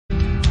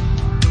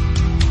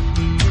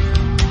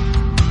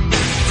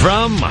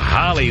From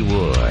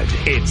Hollywood,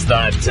 it's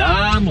the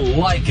Tom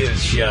Leykis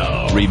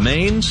Show.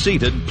 Remain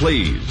seated,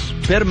 please.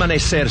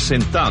 Permanecer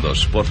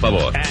sentados, por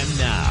favor.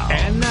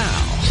 And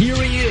now, here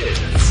he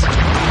is,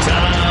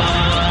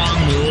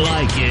 Tom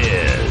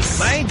Leykis.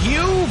 Thank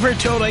you for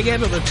tuning in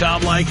to the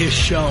Tom Leykis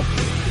Show.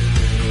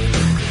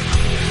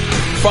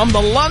 From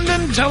the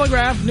London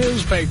Telegraph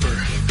newspaper.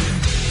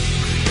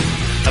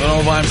 I don't know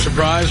if I'm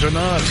surprised or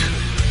not.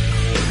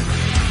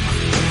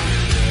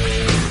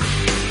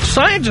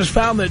 Scientists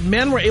found that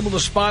men were able to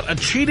spot a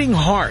cheating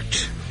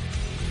heart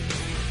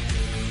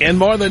in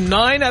more than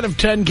 9 out of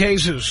 10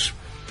 cases.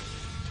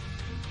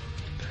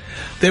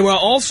 They were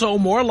also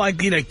more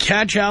likely to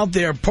catch out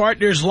their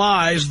partner's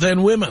lies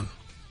than women.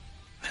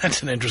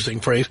 That's an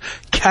interesting phrase.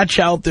 Catch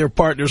out their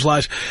partner's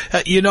lies.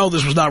 You know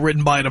this was not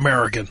written by an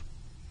American.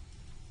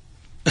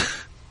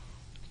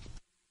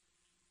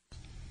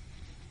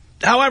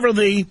 However,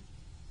 the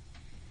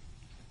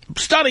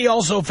study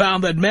also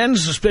found that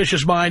men's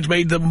suspicious minds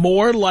made them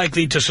more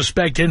likely to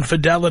suspect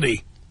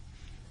infidelity,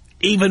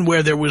 even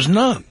where there was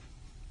none.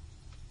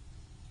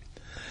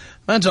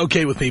 That's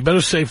okay with me.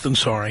 Better safe than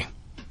sorry.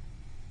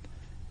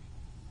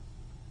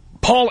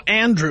 Paul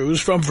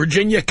Andrews from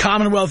Virginia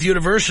Commonwealth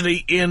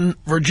University in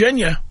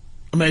Virginia,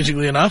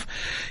 amazingly enough,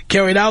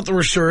 carried out the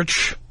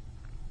research.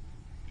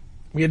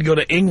 We had to go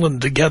to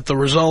England to get the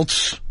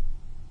results.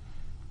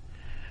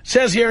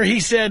 Says here,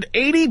 he said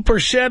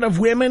 80% of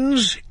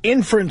women's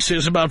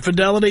inferences about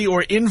fidelity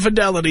or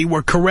infidelity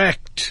were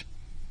correct.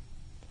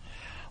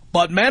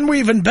 But men were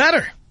even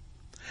better.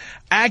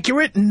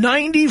 Accurate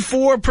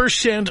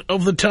 94%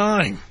 of the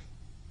time.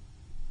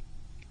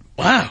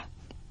 Wow.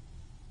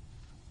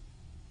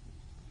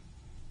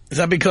 Is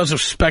that because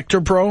of Spectre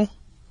Pro?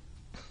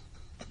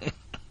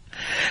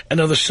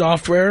 And other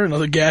software and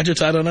other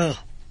gadgets? I don't know.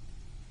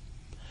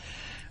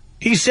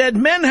 He said,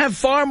 men have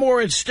far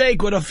more at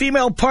stake. When a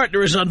female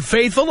partner is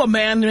unfaithful, a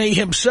man may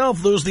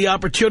himself lose the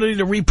opportunity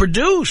to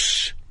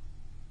reproduce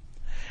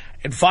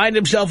and find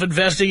himself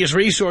investing his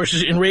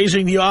resources in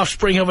raising the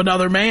offspring of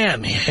another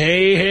man.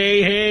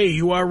 Hey,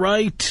 you are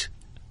right.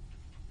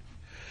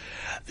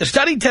 The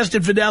study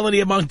tested fidelity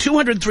among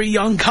 203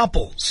 young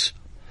couples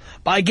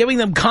by giving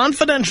them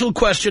confidential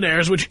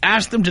questionnaires which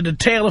asked them to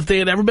detail if they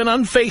had ever been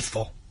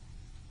unfaithful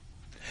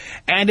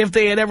and if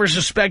they had ever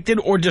suspected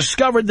or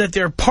discovered that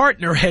their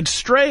partner had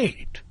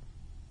strayed.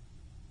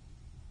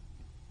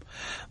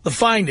 The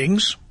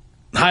findings,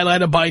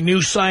 highlighted by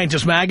New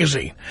Scientist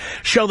magazine,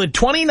 show that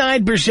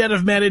 29%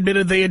 of men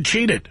admitted they had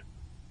cheated,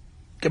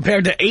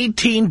 compared to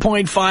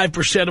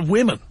 18.5% of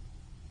women.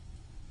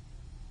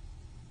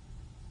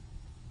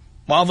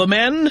 While the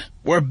men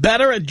were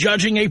better at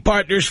judging a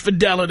partner's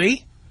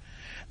fidelity,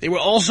 they were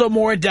also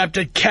more adept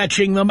at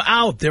catching them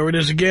out. There it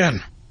is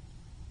again.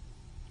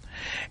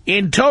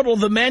 In total,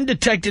 the men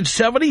detected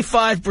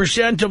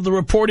 75% of the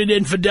reported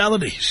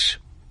infidelities,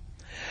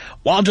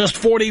 while just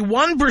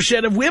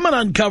 41% of women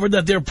uncovered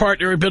that their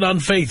partner had been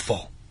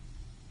unfaithful.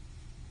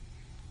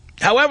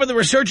 However, the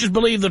researchers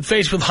believe that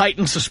faced with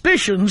heightened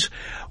suspicions,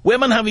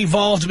 women have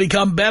evolved to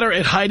become better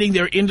at hiding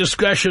their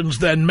indiscretions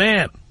than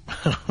men.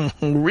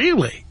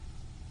 Really?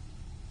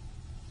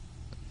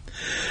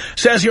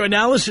 Says your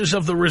analysis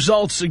of the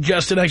results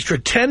suggests an extra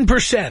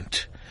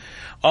 10%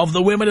 of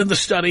the women in the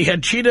study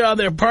had cheated on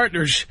their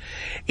partners,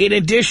 in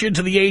addition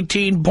to the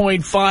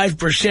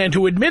 18.5%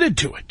 who admitted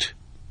to it.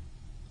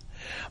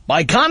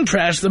 By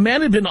contrast, the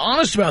men had been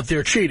honest about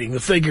their cheating, the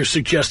figures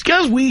suggest,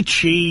 because we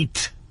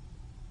cheat.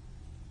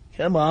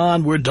 Come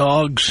on, we're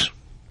dogs.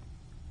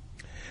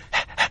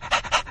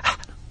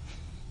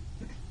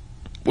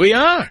 We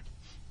are.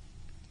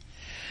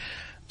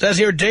 Says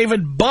here,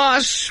 David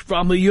Buss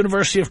from the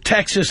University of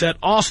Texas at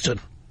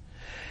Austin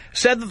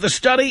said that the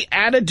study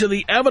added to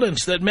the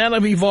evidence that men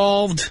have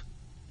evolved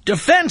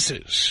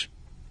defenses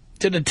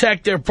to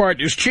detect their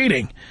partner's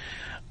cheating,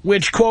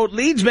 which, quote,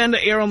 leads men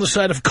to err on the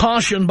side of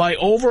caution by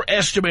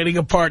overestimating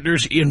a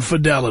partner's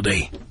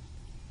infidelity.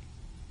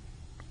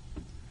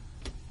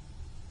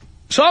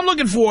 So I'm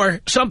looking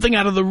for something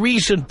out of the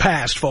recent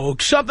past,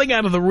 folks, something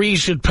out of the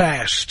recent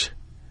past.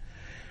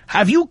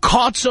 Have you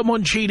caught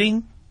someone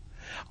cheating?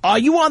 Are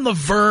you on the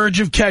verge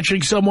of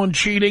catching someone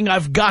cheating?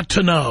 I've got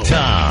to know.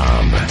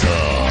 Tom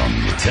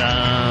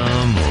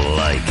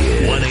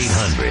Leykis.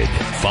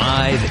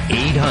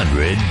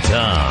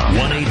 1-800-5800-TOM.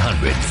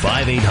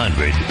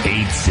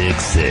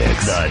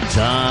 1-800-5800-866. The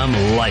Tom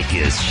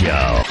Leykis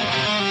Show.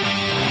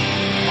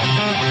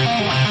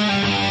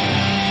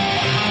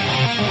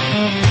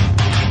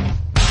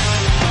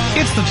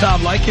 It's the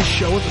Tom Leykis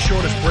Show with the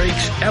shortest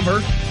breaks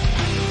ever.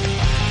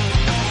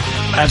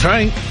 That's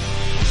right.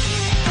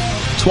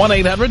 It's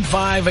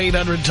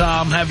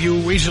 1-800-5800-TOM. Have you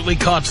recently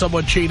caught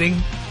someone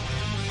cheating?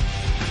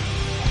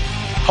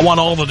 I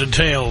want all the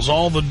details,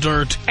 all the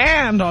dirt,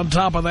 and on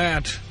top of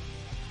that,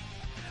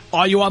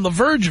 are you on the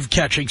verge of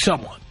catching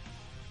someone?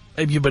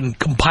 Maybe you've been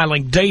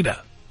compiling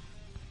data.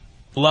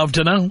 Love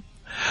to know.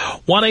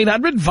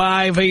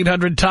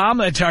 1-800-5800-TOM.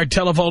 That's our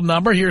telephone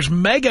number. Here's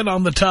Megan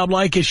on the Tom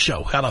Leykis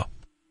Show. Hello.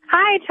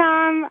 Hi,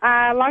 Tom.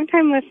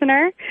 Long-time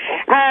listener.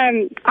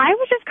 I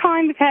was just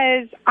calling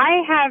because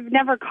I have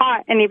never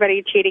caught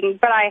anybody cheating,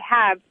 but I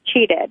have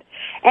cheated.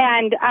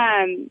 And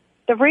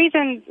the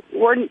reasons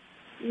were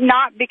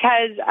not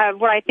because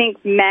of what I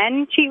think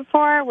men cheat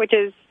for, which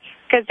is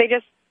because they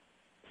just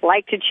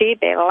like to cheat.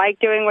 They like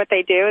doing what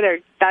they do.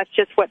 That's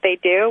just what they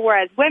do,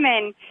 whereas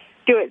women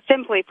do it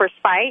simply for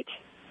spite.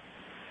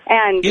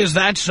 And is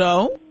that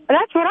so?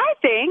 That's what I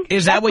think.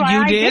 Is that what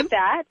you did? I did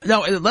that.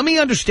 No, let me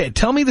understand.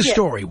 Tell me the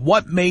story.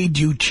 What made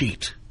you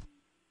cheat?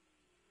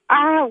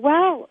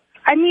 Well,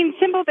 I mean,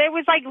 simple. It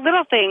was like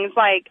little things,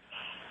 like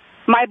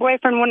my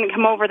boyfriend wouldn't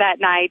come over that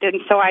night,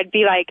 and so I'd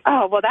be like,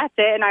 oh, well, that's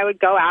it, and I would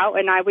go out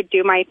and I would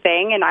do my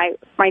thing, and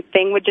my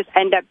thing would just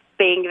end up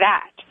being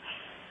that.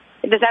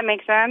 Does that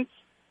make sense?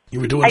 You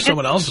were doing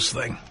someone else's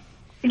thing.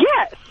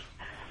 Yes,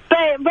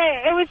 but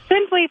it was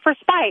simply for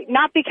spite,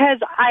 not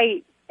because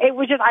It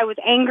was just, I was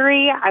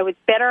angry, I was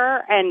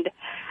bitter, and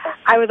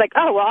I was like,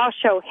 oh, well, I'll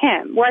show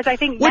him. Whereas I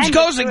think... Which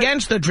goes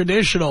against the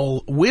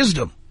traditional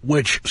wisdom,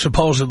 which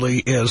supposedly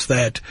is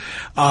that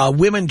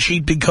women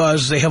cheat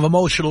because they have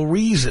emotional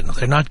reason.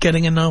 They're not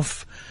getting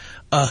enough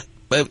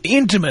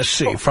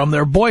intimacy from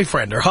their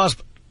boyfriend or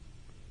husband.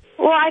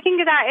 Well, I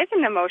think that is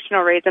an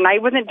emotional reason. I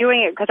wasn't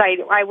doing it because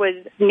I was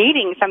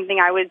needing something.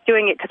 I was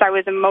doing it because I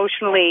was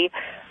emotionally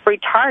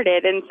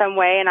retarded in some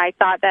way, and I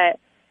thought that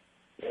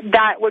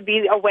would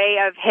be a way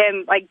of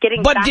him, like,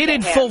 getting back at him. But did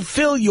it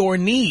fulfill your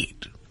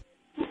need?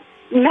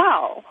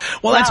 No.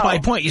 Well, that's my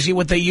point. You see,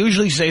 what they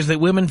usually say is that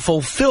women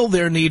fulfill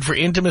their need for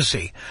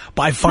intimacy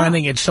by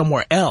finding it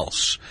somewhere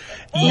else.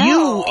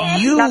 No,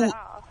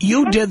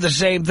 you did the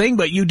same thing,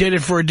 but you did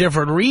it for a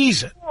different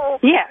reason.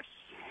 Yes.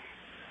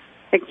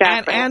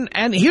 Exactly.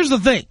 And here's the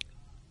thing.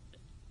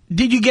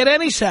 Did you get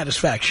any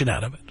satisfaction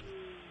out of it?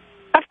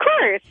 Of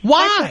course.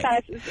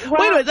 Why? Wait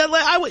a minute.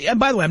 And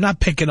by the way, I'm not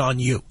picking on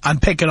you. I'm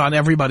picking on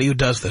everybody who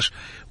does this.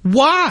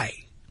 Why?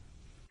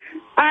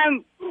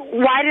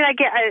 Why did I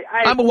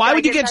get... why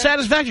would you get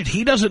satisfaction?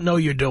 He doesn't know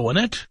you're doing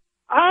it.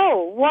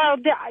 Oh, well,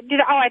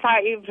 I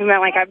thought you meant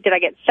like, did I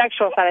get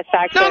sexual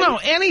satisfaction? No,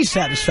 any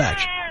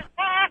satisfaction.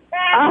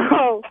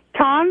 Oh,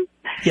 Tom?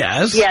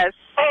 Yes? Yes.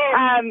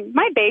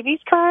 My baby's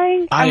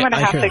crying. I'm going to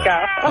have to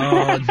go.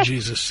 Oh,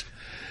 Jesus.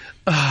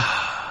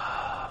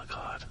 Oh,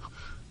 God.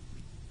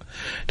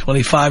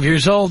 25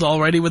 years old,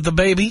 already with the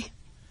baby?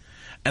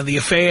 And the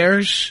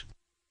affairs?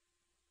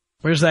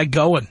 Where's that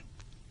going?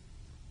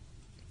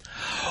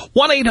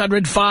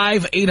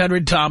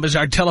 1-800-5800-TOM is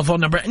our telephone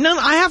number. No,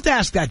 I have to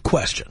ask that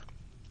question.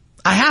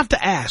 I have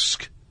to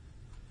ask.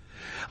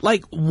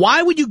 Like,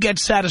 why would you get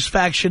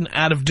satisfaction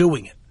out of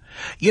doing it?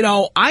 You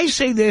know, I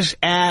say this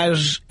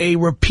as a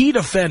repeat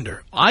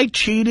offender. I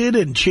cheated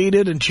and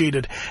cheated and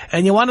cheated.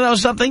 And you want to know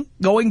something?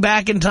 Going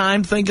back in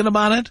time, thinking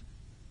about it,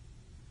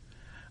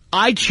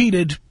 I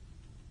cheated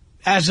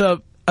as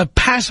a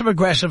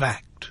passive-aggressive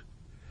act.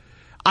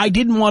 I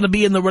didn't want to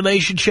be in the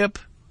relationship.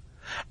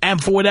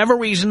 And for whatever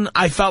reason,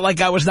 I felt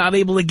like I was not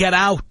able to get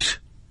out.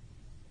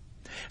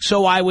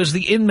 So I was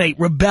the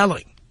inmate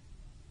rebelling.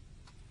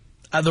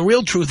 The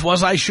real truth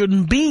was I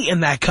shouldn't be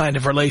in that kind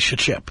of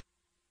relationship.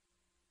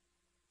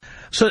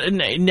 So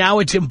now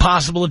it's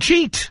impossible to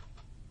cheat.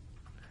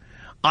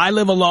 I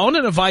live alone,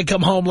 and if I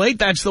come home late,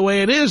 that's the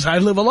way it is. I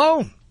live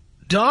alone.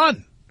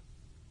 Done.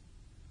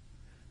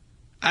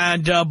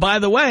 And by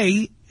the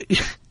way,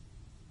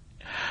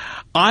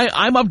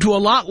 I'm up to a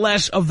lot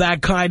less of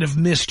that kind of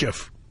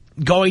mischief.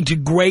 Going to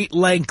great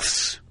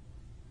lengths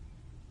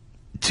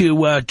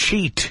to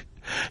cheat.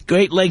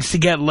 Great lengths to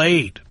get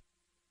laid.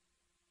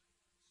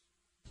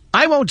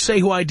 I won't say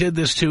who I did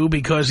this to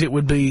because it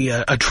would be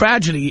a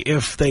tragedy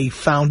if they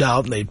found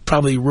out, and they'd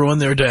probably ruin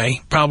their day,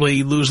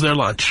 probably lose their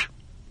lunch.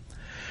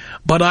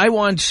 But I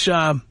once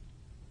was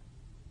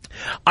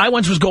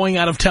going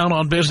out of town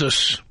on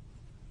business,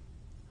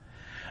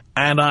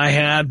 and I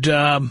had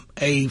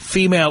a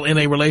female in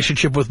a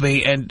relationship with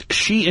me, and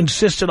she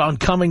insisted on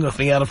coming with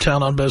me out of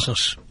town on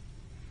business.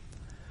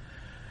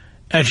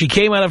 And she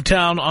came out of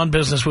town on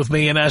business with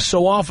me, and as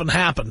so often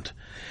happened,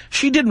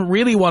 she didn't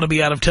really want to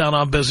be out of town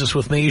on business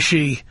with me.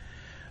 She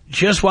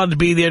just wanted to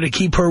be there to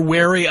keep her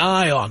wary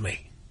eye on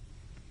me.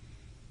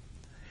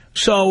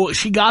 So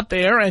she got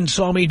there and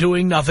saw me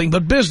doing nothing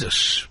but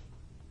business.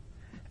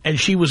 And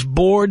she was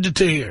bored to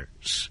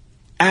tears,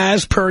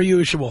 as per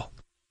usual.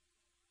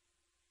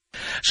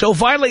 So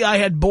finally I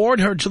had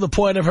bored her to the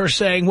point of her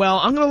saying, well,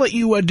 I'm going to let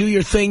you do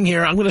your thing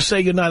here. I'm going to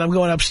say goodnight. I'm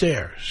going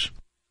upstairs.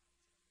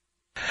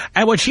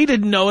 And what she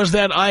didn't know is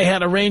that I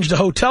had arranged a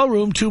hotel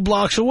room 2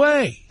 blocks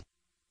away.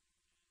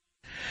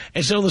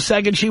 And so the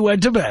second she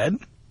went to bed,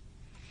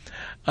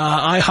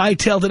 I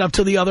hightailed it up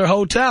to the other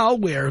hotel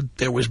where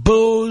there was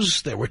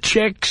booze, there were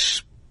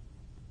chicks,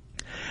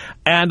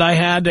 and I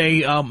had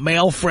a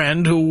male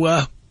friend who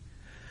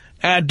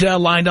had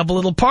lined up a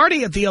little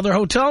party at the other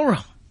hotel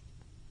room.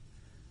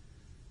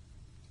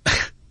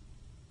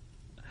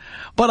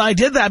 But I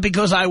did that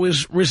because I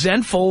was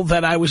resentful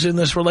that I was in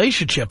this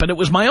relationship, and it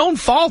was my own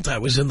fault I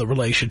was in the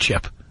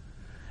relationship.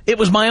 It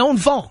was my own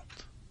fault.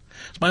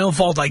 It's my own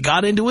fault I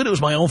got into it. It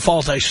was my own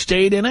fault I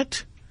stayed in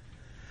it.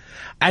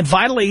 And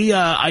finally,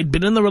 I'd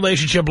been in the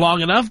relationship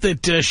long enough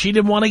that she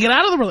didn't want to get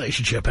out of the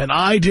relationship, and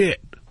I did.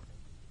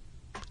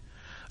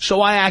 So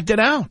I acted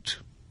out.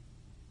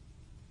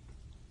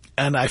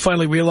 And I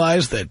finally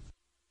realized that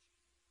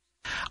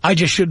I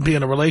just shouldn't be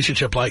in a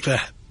relationship like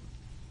that.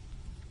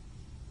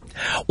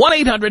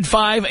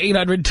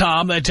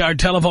 1-800-5800-TOM, that's our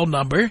telephone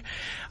number.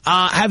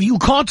 Have you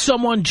caught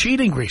someone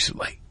cheating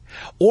recently?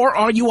 Or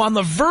are you on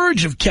the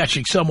verge of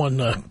catching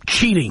someone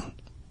cheating?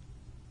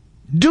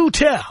 Do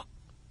tell.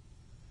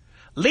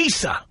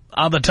 Lisa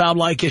on the Tom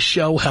Leykis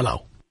show.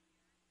 Hello.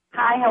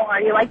 Hi, how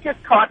are you? I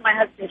just caught my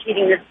husband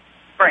cheating this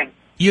spring.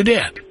 You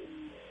did?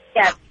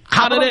 Yes.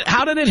 How did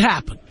it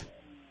happen?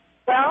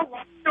 Well,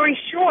 long story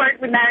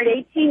short, we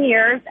married 18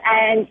 years,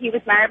 and he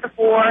was married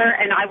before,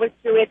 and I was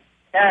through it.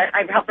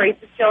 I helped raise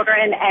his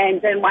children,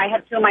 and then I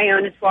have two of my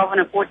own, a 12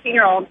 and a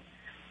 14-year-old.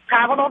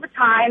 Traveled all the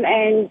time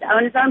and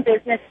owned his own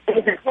business.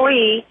 His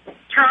employee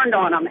turned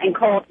on him and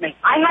called me.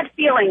 I had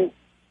feelings,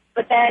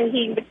 but then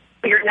he would,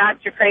 "You're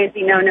nuts, you're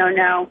crazy, no, no,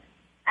 no."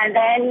 And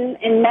then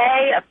in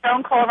May, a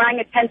phone call rang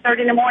at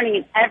 10:30 in the morning,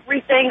 and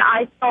everything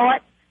I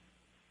thought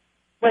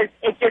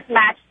it just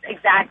matched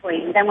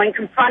exactly. And then when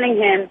confronting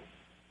him,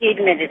 he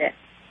admitted it.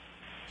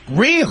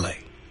 Really?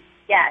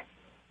 Yes.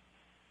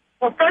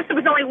 Well, first it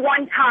was only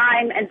one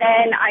time, and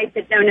then I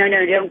said, no, no,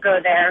 no, don't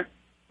go there.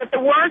 But the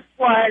worst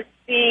was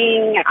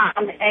being a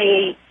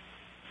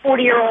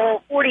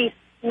 40-year-old, late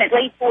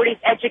 40s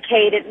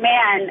educated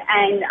man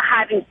and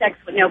having sex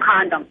with no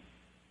condom.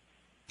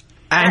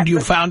 And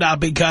you found out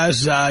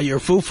because your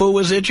foo-foo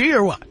was itchy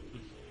or what?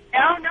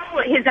 No,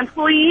 his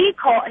employee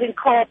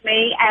called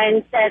me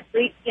and said,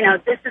 you know,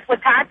 this is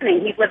what's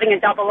happening. He's living a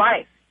double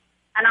life.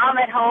 And I'm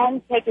at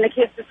home taking the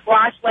kids to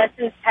squash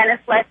lessons, tennis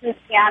lessons,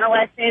 piano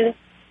lessons,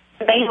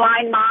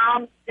 mainline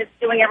mom, just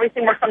doing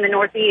everything. We're from the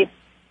Northeast.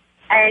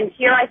 And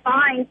here I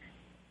find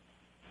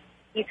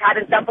he's had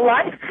a double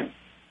life.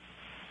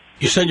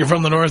 You said you're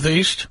from the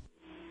Northeast?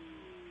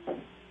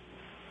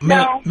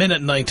 No. Minute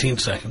and 19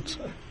 seconds.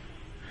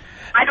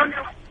 I don't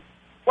know.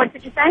 What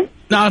did you say?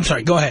 No, I'm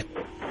sorry. Go ahead.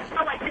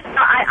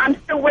 I'm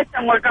still with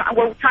them. We're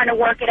trying to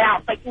work it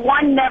out. Like,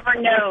 one never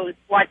knows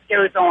what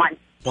goes on.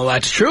 Well,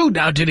 that's true.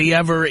 Now, did he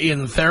ever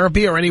in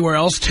therapy or anywhere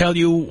else tell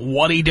you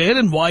what he did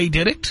and why he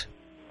did it?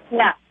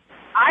 No.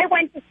 I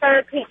went to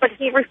therapy, but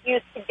he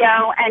refused to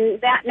go,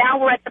 and now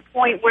we're at the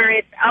point where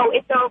it's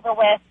over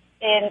with,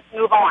 and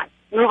move on.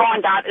 Move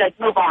on, Dad. Like,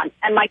 move on.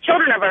 And my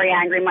children are very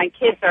angry. My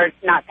kids are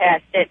not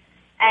past it.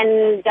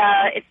 And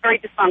it's very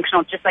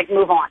dysfunctional. It's just like,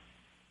 move on.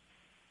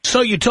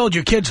 So you told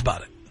your kids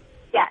about it?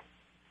 Yes.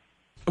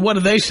 What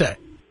did they say?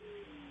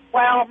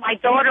 Well, my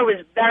daughter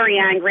was very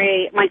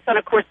angry. My son,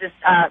 of course, was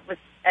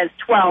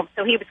 12,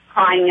 so he was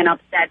crying and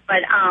upset.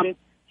 But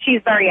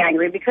she's very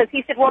angry because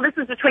he said, well, this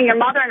is between your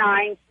mother and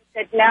I. And she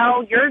said,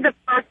 no, you're the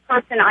first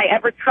person I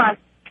ever trust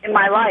in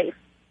my life,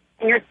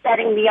 and you're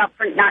setting me up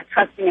for not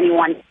trusting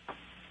anyone.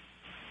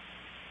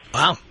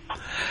 Wow.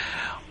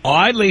 All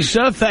right,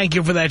 Lisa, thank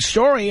you for that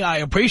story. I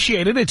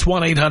appreciate it. It's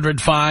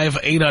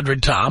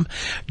 1-800-5800-TOM.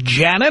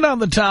 Janet on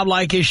the Tom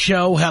Leykis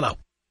show. Hello.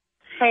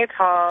 Hey,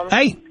 Tom.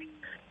 Hey.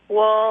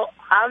 Well,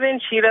 I've been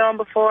cheated on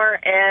before,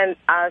 and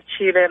I've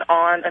cheated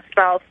on a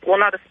spouse. Well,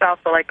 not a spouse,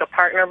 but like a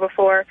partner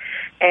before.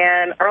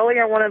 And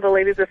earlier, one of the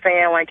ladies was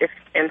saying, like, it's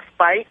in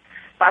spite.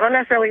 But I don't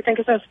necessarily think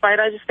it's in spite.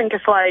 I just think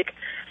it's like,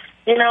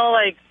 you know,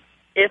 like,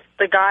 if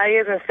the guy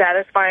isn't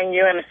satisfying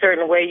you in a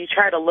certain way, you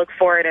try to look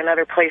for it in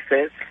other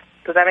places.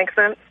 Does that make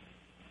sense?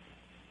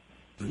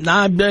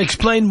 Now,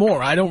 explain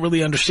more. I don't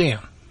really understand.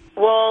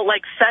 Well,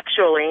 like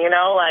sexually, you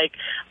know, like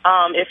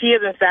if he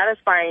isn't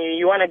satisfying you,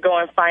 you want to go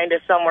and find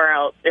it somewhere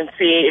else and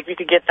see if you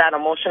could get that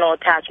emotional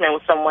attachment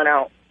with someone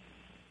else.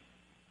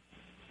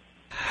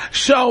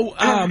 So,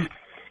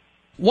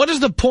 what is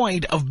the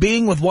point of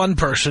being with one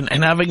person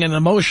and having an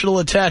emotional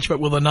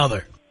attachment with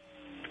another?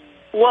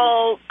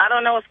 Well, I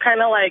don't know. It's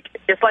kind of like,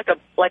 it's like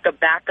a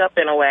backup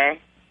in a way.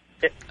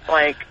 It's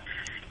like...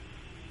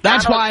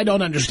 That's why I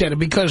don't understand it,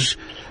 because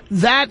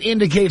that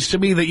indicates to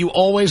me that you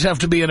always have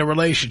to be in a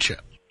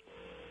relationship.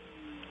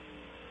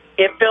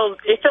 It feels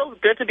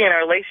good to be in a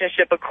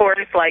relationship. Of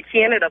course, like,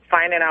 he ended up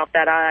finding out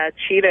that I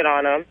cheated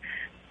on him,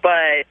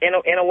 but in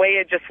a way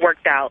it just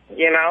worked out,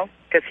 you know,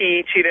 because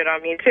he cheated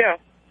on me too.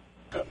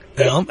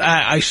 Well,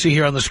 I see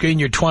here on the screen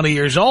you're 20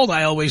 years old.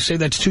 I always say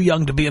that's too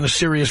young to be in a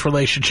serious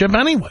relationship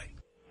anyway.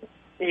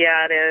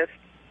 Yeah, it is.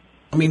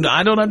 I mean,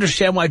 I don't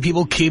understand why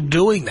people keep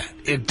doing that.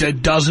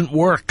 It doesn't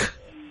work.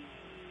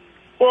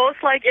 Well,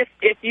 it's like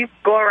if you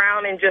go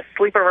around and just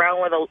sleep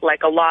around with a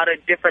lot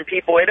of different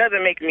people, it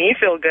doesn't make me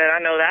feel good. I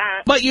know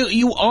that. But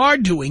you are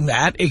doing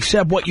that,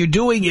 except what you're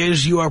doing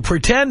is you are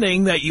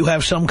pretending that you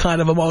have some kind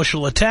of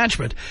emotional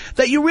attachment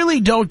that you really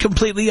don't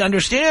completely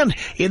understand.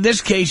 In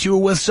this case, you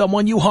were with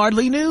someone you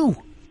hardly knew.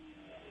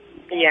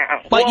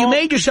 Yeah. But you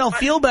made yourself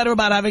feel better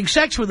about having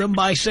sex with him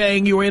by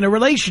saying you were in a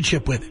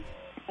relationship with him.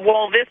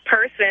 Well, this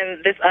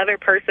other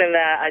person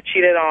that I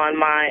cheated on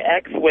my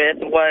ex with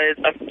was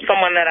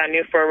someone that I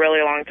knew for a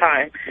really long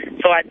time.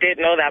 So I did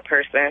know that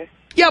person.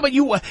 Yeah, but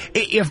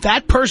if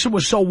that person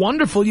was so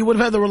wonderful, you would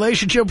have had the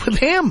relationship with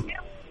him.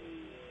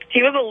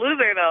 He was a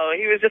loser, though.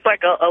 He was just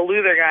like a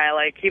loser guy.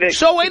 Like he didn't.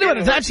 So wait a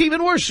minute, that's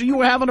even worse. So you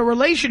were having a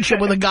relationship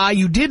with a guy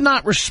you did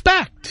not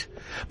respect.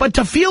 But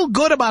to feel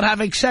good about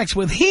having sex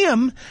with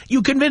him,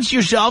 you convinced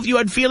yourself you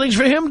had feelings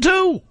for him,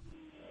 too.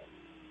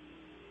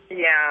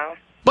 Yeah.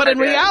 But in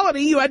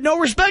reality, you had no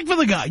respect for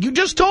the guy. You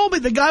just told me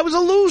the guy was a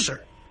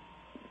loser.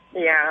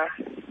 Yeah.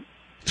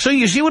 So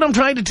you see what I'm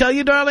trying to tell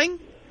you, darling?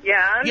 Yeah,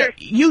 I understand.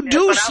 You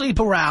do sleep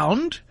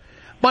around,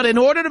 but in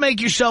order to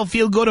make yourself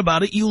feel good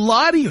about it, you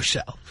lie to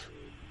yourself.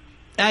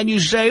 And you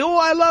say, oh,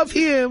 I love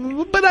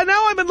him, but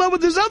now I'm in love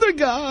with this other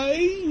guy.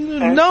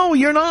 No,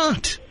 you're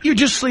not. You're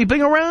just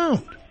sleeping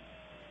around.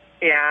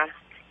 Yeah.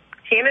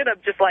 He ended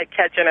up just, like,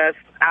 catching us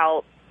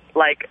out,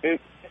 like, in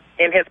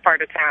his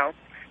part of town,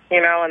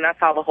 you know, and that's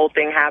how the whole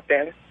thing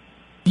happened.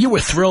 You were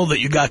thrilled that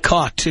you got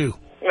caught, too.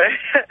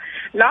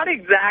 Not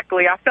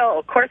exactly.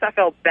 Of course I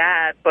felt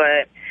bad,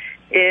 but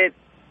I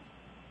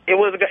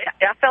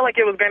felt like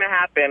it was going to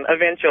happen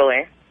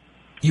eventually.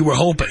 You were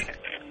hoping.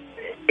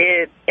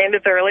 It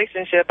ended the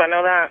relationship, I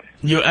know that.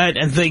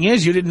 And the thing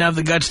is, you didn't have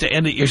the guts to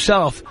end it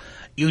yourself.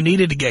 You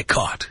needed to get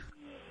caught.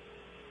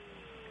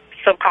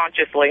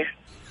 Subconsciously.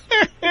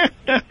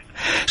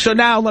 So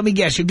now, let me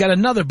guess, you've got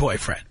another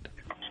boyfriend.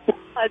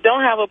 I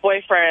don't have a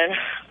boyfriend.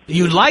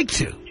 You'd like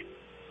to?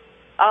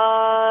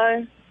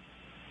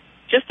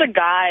 Just a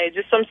guy,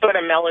 just some sort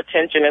of male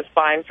attention is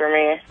fine for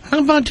me. How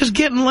about just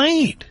getting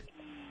laid?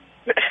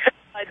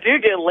 I do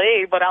get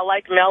laid, but I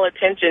like male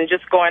attention,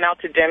 just going out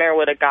to dinner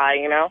with a guy,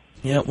 you know?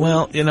 Yeah,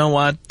 well, you know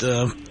what?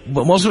 But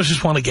most of us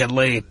just want to get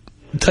laid,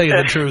 to tell you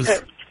the truth.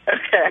 Okay.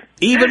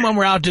 Even when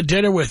we're out to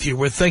dinner with you,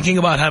 we're thinking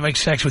about having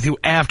sex with you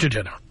after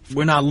dinner.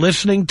 We're not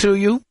listening to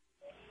you.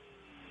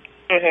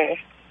 Mm-hmm.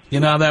 You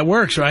know how that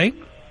works, right?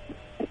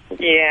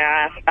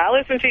 Yeah, I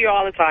listen to you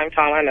all the time,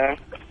 Tom, I know.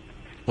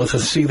 Well, to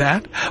see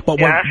that? But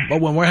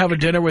when we're having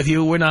dinner with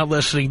you, we're not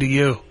listening to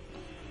you.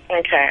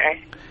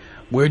 Okay.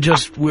 We're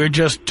just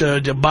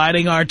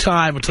biding our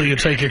time until you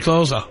take your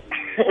clothes off.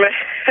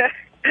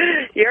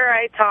 You're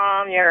right,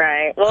 Tom. You're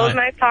right. Well, it was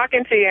nice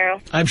talking to you.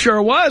 I'm sure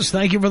it was.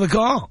 Thank you for the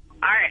call.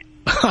 All right.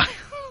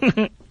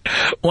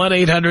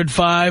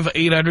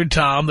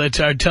 1-800-5800-TOM. That's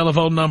our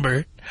telephone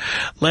number.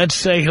 Let's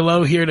say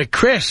hello here to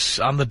Chris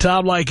on the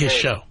Tom Leykis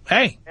Show.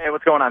 Hey. Hey,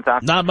 what's going on, Tom?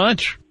 Not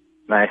much.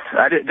 Nice.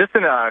 Just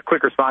in a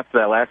quick response to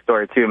that last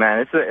story, too,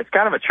 man. It's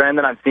kind of a trend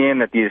that I'm seeing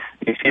that these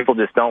people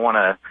just don't want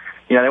to,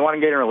 you know, they want to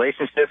get in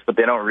relationships, but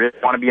they don't really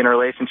want to be in a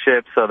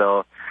relationship, so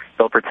they'll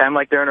pretend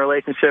like they're in a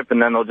relationship,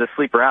 and then they'll just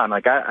sleep around.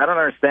 Like, I don't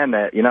understand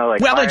that, you know.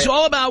 Like, well, it's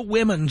all about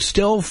women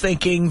still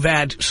thinking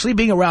that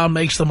sleeping around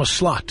makes them a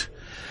slut.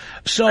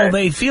 So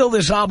they feel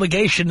this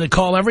obligation to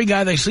call every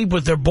guy they sleep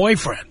with their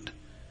boyfriend.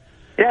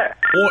 Yeah.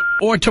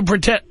 Or to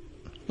pretend.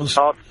 Do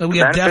we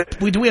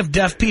have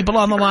deaf people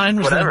on the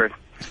line? Whatever.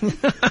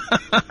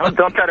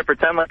 Don't try to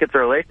pretend like it's a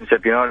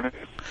relationship, you know what I mean?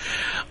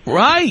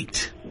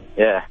 Right.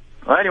 Yeah.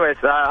 Well, anyways,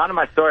 on to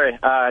my story.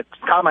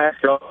 Caught my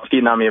ex-girlfriend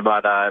cheating on me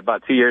about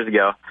 2 years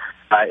ago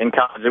in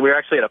college. We were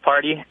actually at a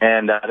party,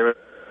 and I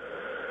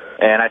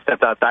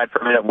stepped outside for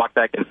a minute, walked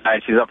back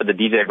inside. She was up at the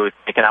DJ booth,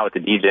 making out with the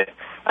DJ.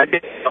 I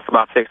did it for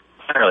about 6 months.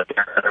 All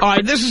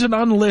right, this is an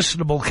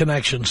unlistenable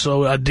connection,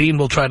 so Dean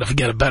will try to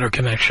get a better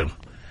connection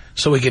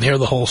so we can hear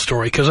the whole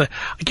story, because I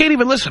can't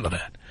even listen to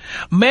that.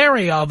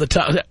 Mary on the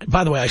top.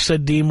 By the way, I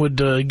said Dean would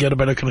get a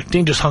better connection.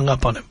 Dean just hung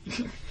up on him.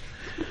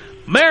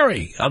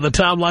 Mary on the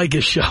Tom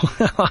Leykis Show.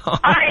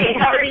 Hi,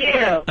 how are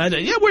you?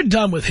 Yeah, we're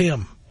done with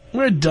him.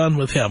 We're done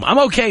with him. I'm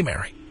okay,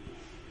 Mary.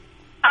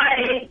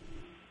 Hi.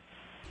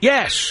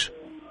 Yes.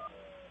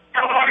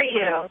 How are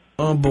you?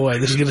 Oh boy,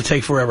 this is going to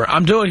take forever.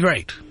 I'm doing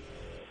great.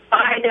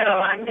 I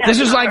know.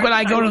 This is like when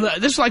I go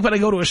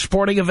to a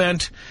sporting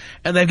event,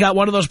 and they've got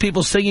one of those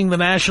people singing the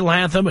national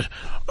anthem.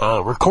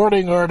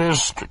 Recording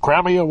artist,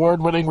 Grammy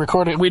Award-winning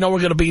recording. We know we're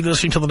going to be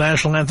listening to the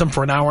national anthem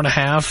for an hour and a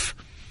half,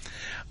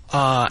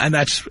 and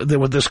that's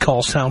what this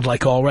call sounds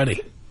like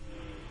already.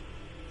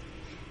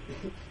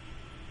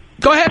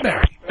 Go ahead,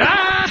 Mary.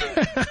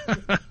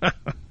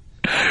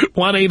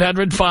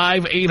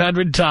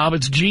 1-800-5800-TOM.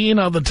 It's Gene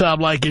on the Tom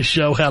Leykis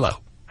Show. Hello.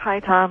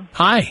 Hi, Tom.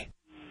 Hi.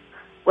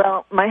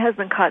 Well, my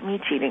husband caught me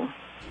cheating.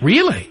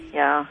 Really?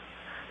 Yeah.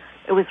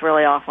 It was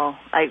really awful.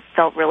 I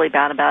felt really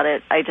bad about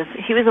it.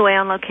 He was away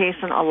on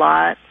location a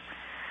lot,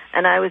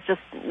 and I was just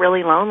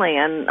really lonely.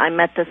 And I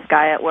met this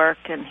guy at work,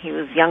 and he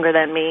was younger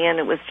than me, and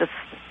it was just,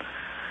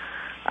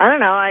 I don't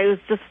know, it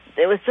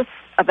was just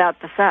about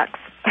the sex.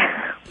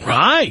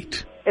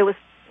 Right. It was,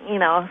 you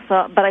know,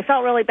 but I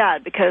felt really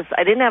bad because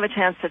I didn't have a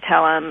chance to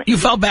tell him. You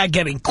felt bad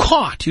getting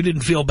caught. You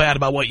didn't feel bad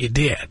about what you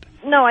did.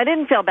 No, I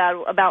didn't feel bad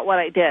about what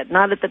I did.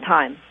 Not at the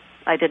time.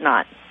 I did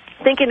not.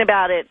 Thinking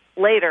about it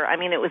later, I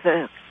mean, it was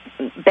a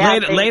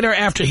bad thing. Later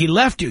after he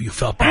left you, you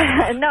felt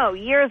bad. No,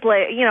 years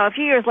later, you know, a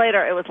few years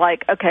later, it was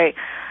like, okay,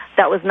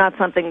 that was not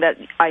something that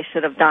I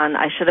should have done.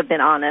 I should have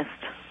been honest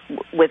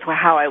with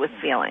how I was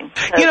feeling.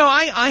 You know,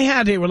 I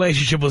had a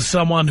relationship with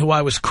someone who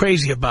I was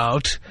crazy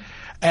about,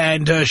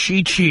 and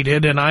she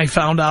cheated, and I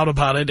found out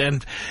about it,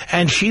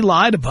 and she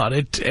lied about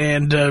it,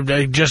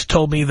 and just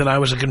told me that I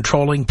was a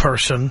controlling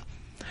person,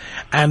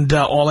 and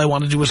all I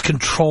wanted to do was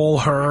control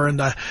her, and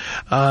that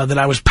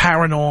I was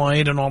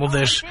paranoid and all of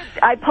this.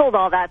 I pulled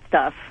all that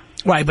stuff.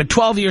 Right, but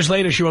 12 years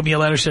later, she wrote me a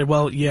letter, said,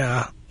 well,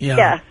 yeah,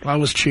 I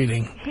was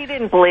cheating. He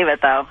didn't believe it,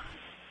 though.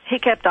 He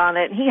kept on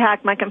it. He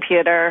hacked my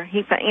computer.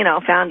 He,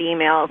 found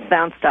emails,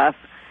 found stuff.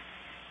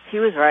 He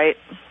was right.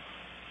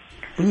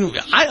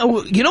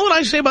 You know what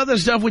I say about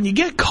this stuff? When you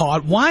get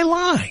caught, why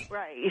lie?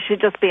 Right, you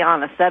should just be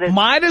honest. That is,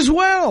 might as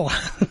well.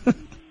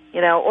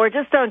 Or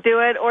just don't do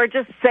it, or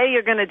just say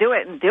you're going to do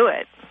it and do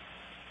it.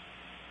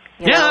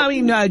 I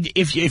mean,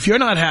 if you're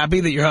not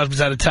happy that your husband's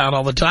out of town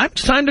all the time,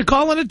 it's time to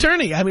call an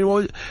attorney. I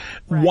mean,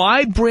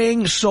 why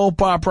bring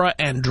soap opera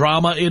and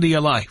drama into your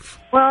life?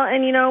 Well,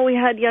 and, we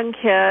had young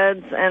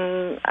kids,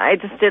 and I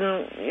just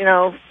didn't,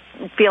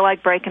 feel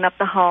like breaking up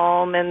the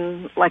home.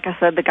 And like I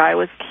said, the guy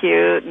was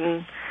cute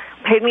and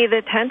paid me the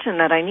attention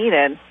that I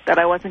needed, that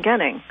I wasn't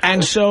getting.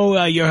 And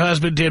so your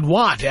husband did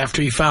what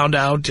after he found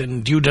out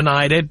and you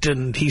denied it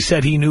and he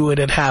said he knew it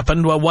had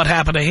happened? Well, what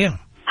happened to him?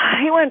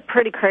 He went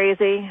pretty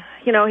crazy.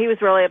 He was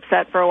really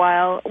upset for a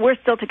while. We're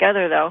still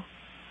together, though.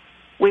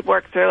 We've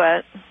worked through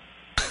it.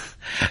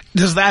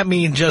 Does that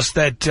mean just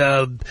that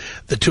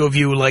the two of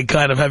you,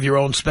 kind of have your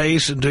own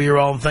space and do your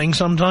own thing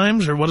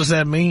sometimes? Or what does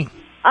that mean?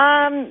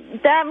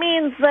 That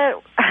means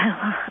that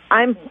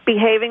I'm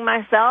behaving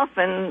myself,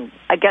 and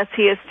I guess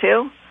he is,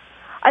 too.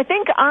 I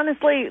think,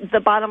 honestly, the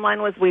bottom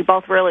line was we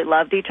both really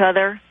loved each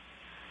other,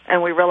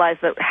 and we realized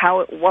that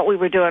what we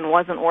were doing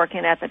wasn't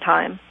working at the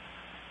time.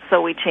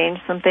 So we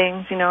changed some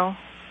things,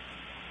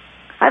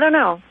 I don't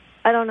know.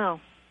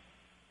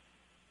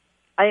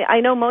 I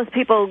know most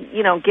people,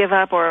 give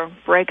up or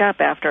break up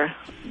after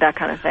that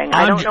kind of thing.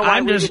 I don't know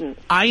why we didn't.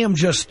 I am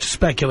just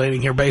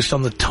speculating here based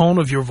on the tone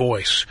of your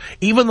voice.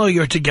 Even though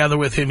you're together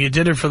with him, you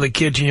did it for the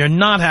kids, and you're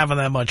not having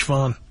that much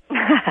fun.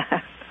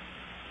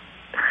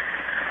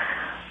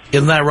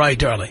 Isn't that right,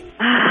 darling?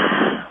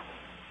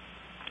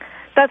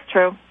 That's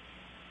true.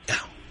 Yeah.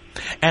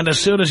 And as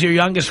soon as your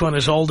youngest one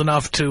is old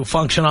enough to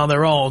function on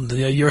their own,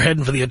 you're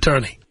heading for the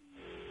attorney.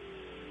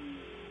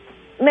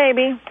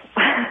 Maybe.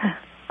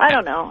 I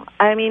don't know.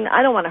 I mean,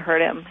 I don't want to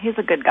hurt him. He's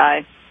a good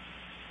guy.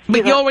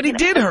 But you already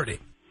did hurt him.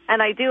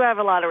 And I do have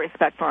a lot of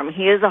respect for him.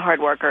 He is a hard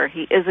worker.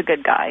 He is a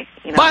good guy.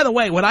 By the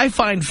way, what I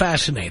find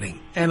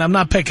fascinating, and I'm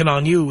not picking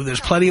on you, there's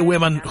plenty of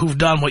women who've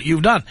done what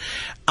you've done.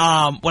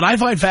 What I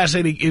find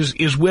fascinating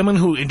is women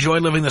who enjoy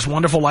living this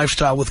wonderful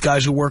lifestyle with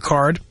guys who work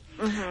hard.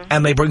 Mm-hmm.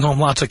 And they bring home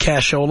lots of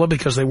cashola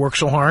because they work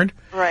so hard.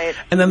 Right.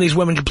 And then these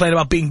women complain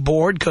about being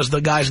bored because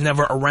the guy's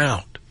never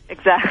around.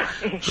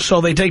 Exactly.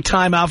 So they take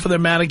time out for their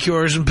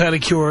manicures and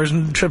pedicures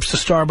and trips to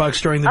Starbucks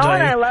during the day. Oh,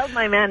 and I love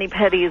my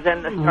mani-pedis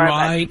and the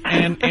Starbucks.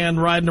 Right,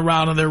 and riding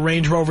around in their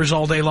Range Rovers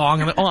all day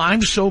long. And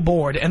I'm so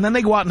bored. And then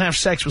they go out and have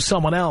sex with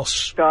someone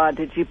else. God,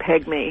 did you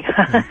peg me?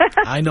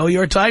 I know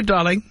your type,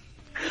 darling.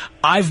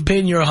 I've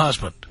been your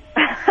husband.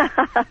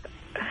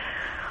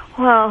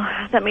 Well,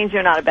 that means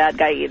you're not a bad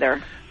guy either.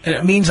 And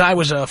it means I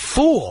was a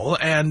fool,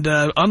 and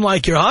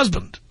unlike your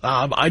husband,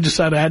 I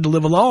decided I had to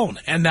live alone,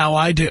 and now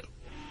I do.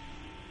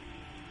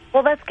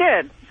 Well, that's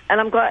good,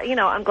 and I'm glad.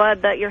 I'm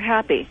glad that you're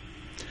happy.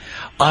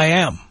 I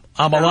am.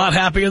 I'm a lot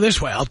happier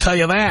this way. I'll tell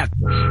you that.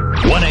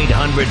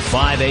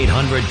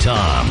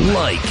 1-800-5800-TOM.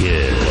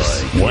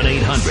 Leykis.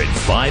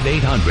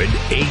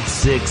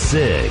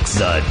 1-800-5800-866.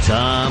 The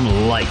Tom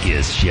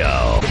Leykis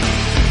Show.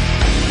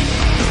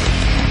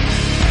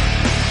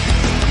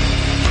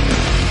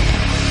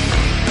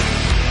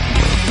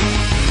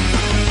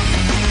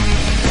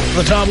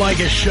 The Tom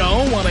Leykis Show,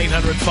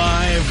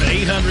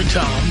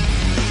 1-800-5800-TOM.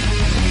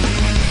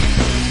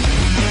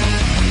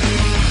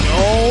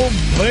 Oh,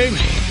 baby.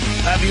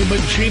 Have you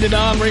been cheated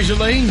on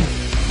recently?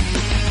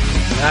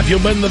 Have you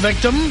been the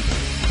victim?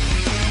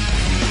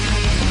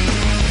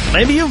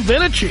 Maybe you've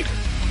been a cheater.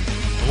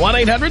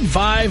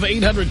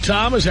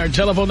 1-800-5800-TOM is our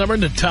telephone number.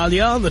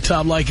 Natalia, the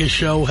Tom Leykis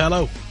Show.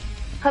 Hello.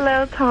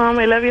 Hello, Tom.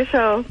 I love your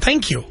show.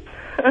 Thank you.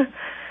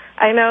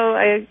 I know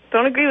I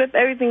don't agree with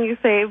everything you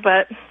say,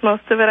 but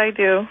most of it I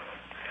do.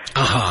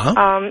 Uh-huh.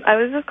 I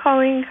was just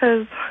calling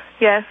because,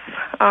 yes,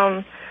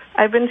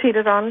 I've been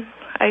cheated on.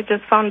 I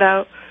just found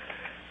out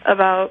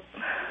about,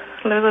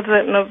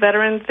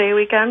 Veterans Day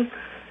weekend,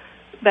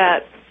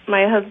 that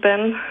my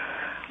husband,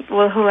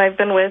 who I've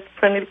been with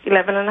for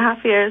 11 and a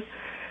half years,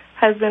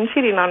 has been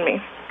cheating on me.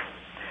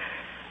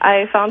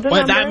 I found his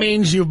number. That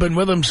means you've been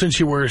with him since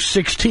you were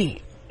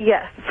 16.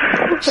 Yes.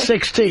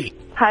 16.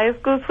 High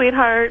school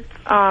sweetheart.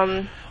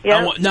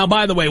 Yes. Now,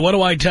 by the way, what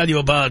do I tell you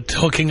about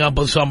hooking up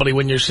with somebody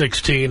when you're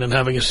 16 and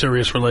having a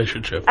serious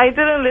relationship? I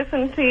didn't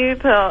listen to you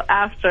till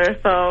after,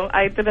 so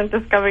I didn't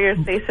discover your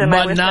station.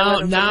 But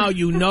now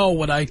you know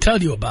what I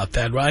tell you about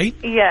that, right?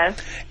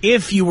 Yes.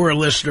 If you were a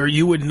listener,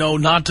 you would know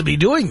not to be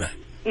doing that.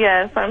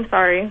 Yes, I'm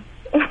sorry.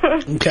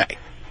 Okay.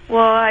 Well,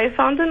 I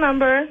found a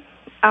number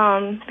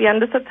the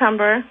end of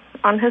September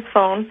on his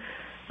phone.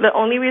 The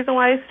only reason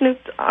why I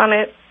snooped on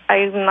it,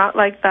 I'm not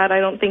like that. I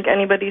don't think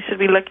anybody should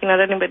be looking at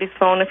anybody's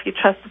phone if you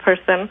trust the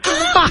person.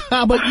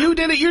 But you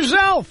did it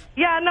yourself.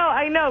 Yeah, no,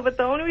 I know. But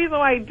the only reason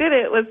why I did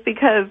it was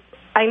because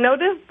I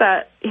noticed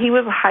that he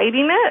was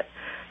hiding it.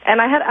 And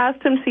I had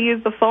asked him to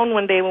use the phone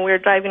one day when we were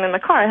driving in the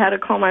car. I had to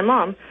call my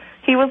mom.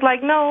 He was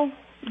like, no,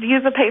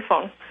 use a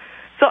payphone.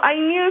 So I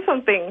knew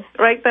something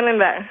right then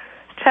and there.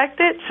 Checked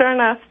it. Sure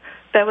enough,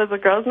 there was a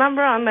girl's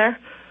number on there.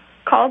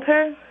 Called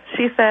her.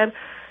 She said,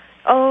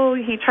 oh,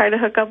 he tried to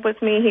hook up with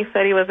me. He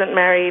said he wasn't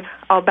married.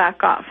 I'll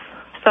back off.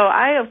 So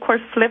I, of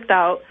course, flipped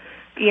out,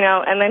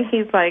 and then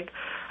he's like,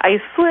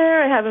 I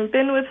swear I haven't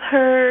been with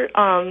her.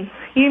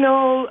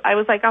 I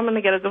was like, I'm going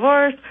to get a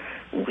divorce.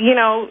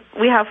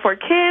 We have 4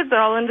 kids.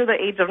 They're all under the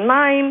age of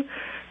 9.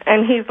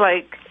 And he's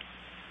like,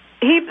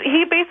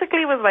 he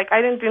basically was like,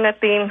 I didn't do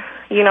nothing.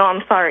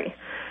 I'm sorry.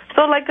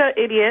 So like an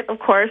idiot, of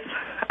course,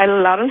 I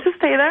allowed him to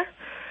stay there.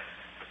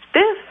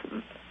 This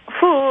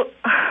fool,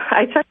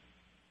 I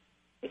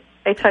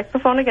checked the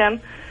phone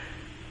again.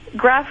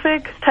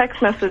 Graphic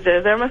text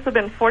messages. There must have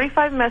been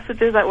 45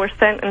 messages that were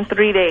sent in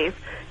 3 days.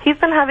 He's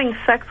been having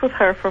sex with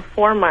her for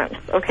 4 months,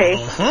 okay?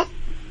 Uh-huh.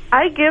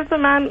 I give the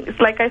man,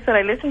 like I said,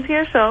 I listen to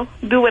your show,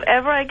 do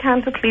whatever I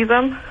can to please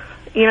him.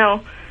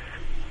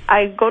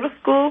 I go to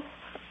school.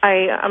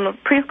 I'm a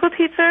preschool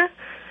teacher.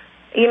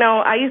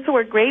 I used to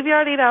work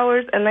graveyard 8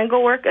 hours and then go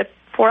work a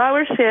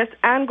 4-hour shift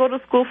and go to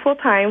school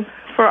full-time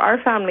for our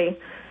family.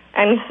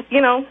 And,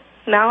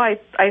 now I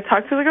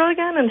talk to the girl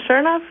again, and sure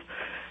enough,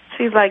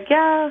 she's like,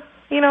 yeah,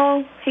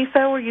 he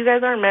said, well, you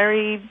guys aren't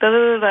married,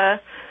 da-da-da-da.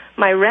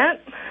 My rent,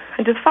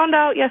 I just found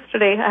out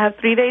yesterday, I have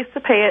 3 days to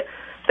pay it,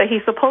 that he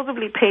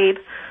supposedly paid.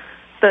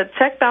 The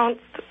check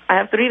bounced. I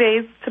have 3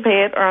 days to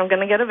pay it or I'm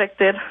going to get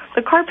evicted.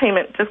 The car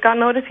payment just got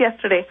notice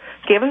yesterday.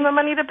 Gave him the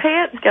money to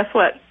pay it. Guess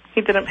what?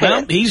 He didn't pay it.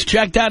 Well, he's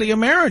checked out of your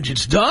marriage.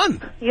 It's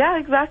done. Yeah,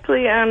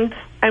 exactly. And,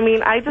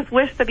 I just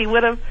wish that he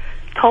would have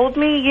told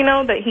me,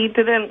 that he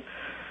didn't.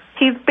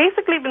 He's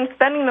basically been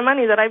spending the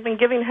money that I've been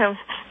giving him,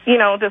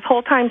 this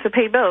whole time to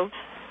pay bills.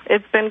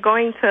 It's been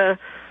going to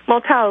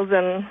motels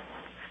and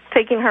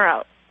taking her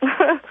out.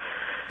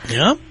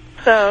 Yeah.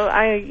 So,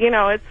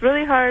 it's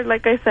really hard,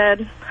 like I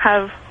said,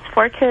 have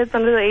 4 kids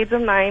under the age of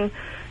 9,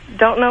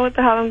 don't know what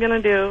the hell I'm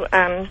going to do,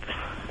 and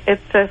it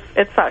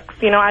sucks.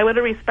 I would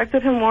have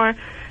respected him more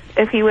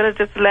if he would have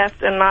just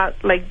left and not,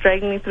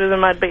 dragged me through the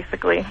mud,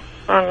 basically.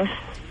 And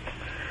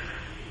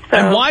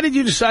why did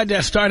you decide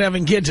to start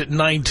having kids at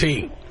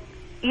 19?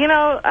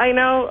 I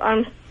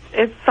know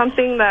it's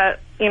something that,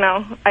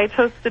 I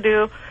chose to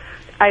do.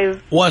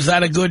 Was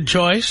that a good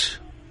choice?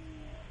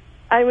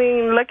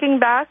 Looking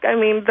back,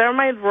 they're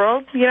my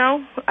world,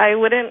 I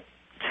wouldn't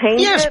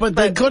change it. Yes, but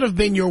they could have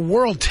been your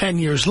world 10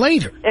 years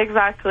later.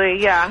 Exactly,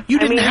 yeah. You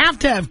didn't have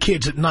to have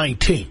kids at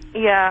 19.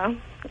 Yeah,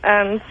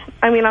 and,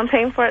 I'm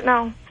paying for it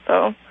now,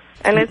 so,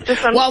 and it's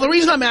just... Well, the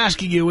reason I'm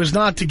asking you is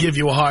not to give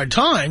you a hard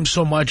time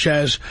so much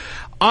as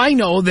I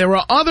know there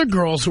are other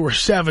girls who are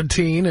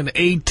 17 and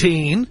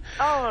 18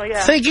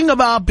 thinking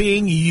about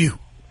being you.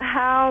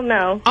 Hell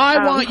no.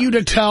 I want you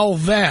to tell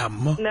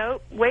them...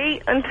 No,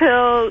 wait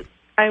until...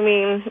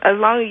 as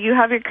long as you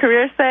have your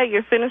career set,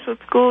 you're finished with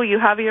school, you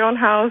have your own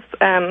house,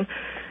 and,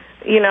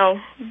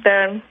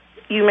 then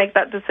you make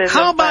that decision.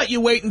 How about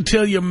you wait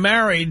until you're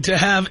married to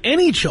have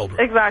any children?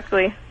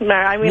 Exactly.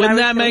 No, Wouldn't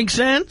that make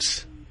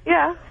sense?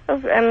 Yeah.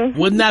 And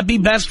wouldn't that be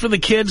best for the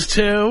kids,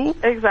 too?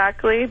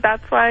 Exactly.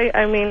 That's why,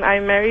 I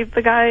married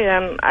the guy,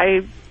 and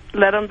I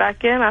let him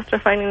back in after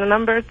finding the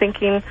number,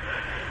 thinking,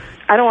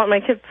 I don't want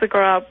my kids to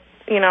grow up,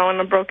 in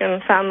a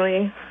broken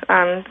family,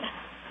 and...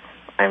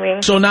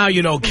 So now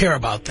you don't care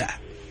about that?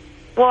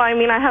 Well, I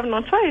have no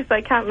choice.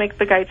 I can't make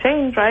the guy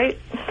change, right?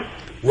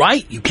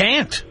 Right, you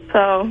can't.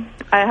 So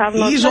I have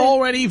no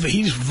choice.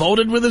 He's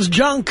voted with his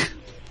junk.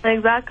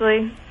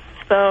 Exactly.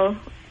 So,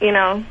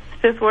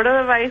 just word of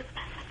advice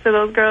to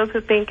those girls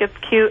who think it's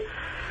cute,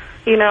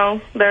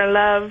 they're in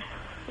love.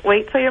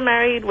 Wait till you're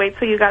married. Wait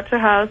till you got your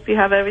house. You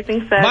have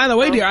everything set. By the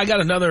way, dear, I got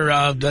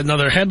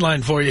another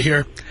headline for you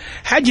here.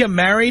 Had you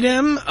married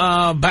him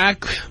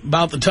back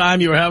about the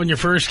time you were having your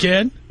first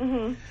kid,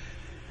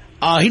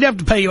 he'd have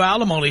to pay you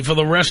alimony for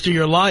the rest of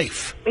your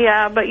life.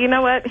 Yeah, but you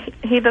know what?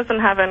 He doesn't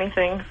have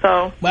anything,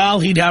 so... Well,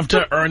 he'd have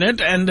to earn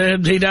it,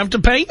 and he'd have to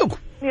pay you.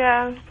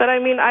 Yeah, but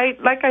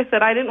like I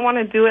said, I didn't want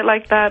to do it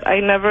like that. I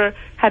never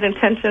had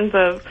intentions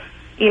of,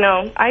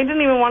 I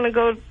didn't even want to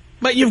go...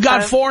 But you've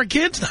got 4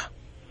 kids now.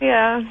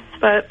 Yeah,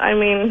 but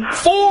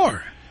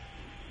 4!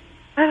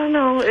 I don't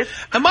know.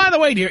 And by the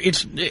way, dear,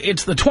 it's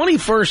the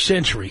 21st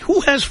century. Who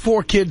has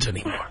 4 kids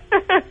anymore?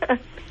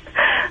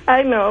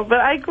 I know, but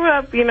I grew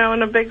up, in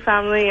a big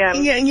family.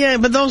 And Yeah,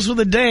 but those were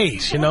the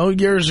days,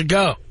 years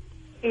ago.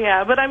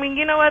 Yeah, but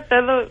you know what?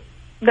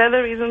 They're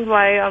the reasons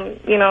why I'm,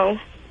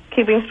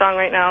 keeping strong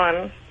right now,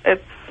 and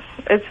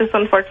it's just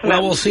unfortunate.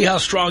 Well, we'll see how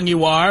strong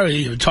you are.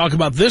 You talk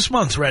about this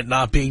month's rent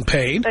not being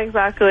paid.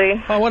 Exactly.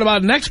 Well, what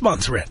about next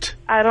month's rent?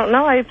 I don't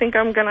know. I think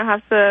I'm going to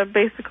have to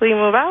basically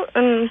move out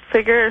and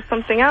figure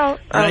something out.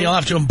 You'll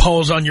have to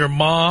impose on your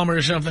mom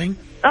or something?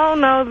 Oh,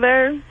 no,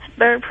 they're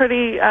they're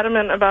pretty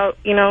adamant about,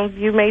 you know,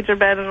 you made your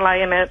bed and lie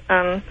in it.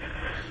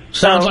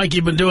 Sounds like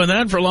you've been doing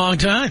that for a long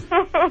time.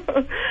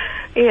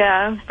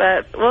 Yeah,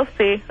 but we'll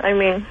see. I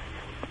mean,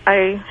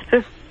 I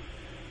just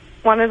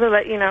wanted to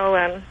let you know,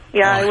 and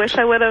I wish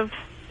I would have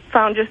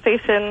found your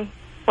station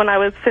when I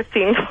was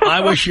 15.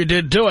 I wish you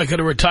did, too. I could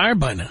have retired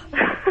by now.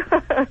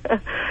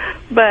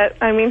 But,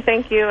 I mean,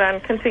 thank you,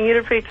 and continue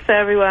to preach to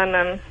everyone,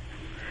 and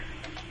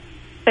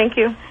thank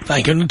you.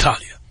 Thank you,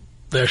 Natalia.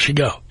 There she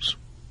goes.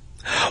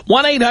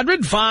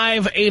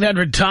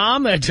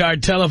 1-800-5800-TOM. That's our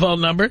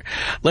telephone number.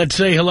 Let's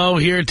say hello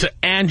here to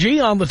Angie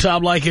on the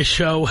Tom Leykis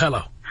show.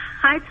 Hello.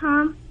 Hi,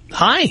 Tom.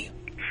 Hi.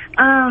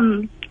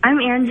 I'm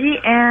Angie,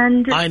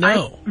 and I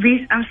know.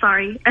 I'm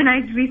sorry, and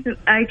I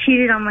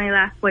cheated on my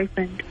last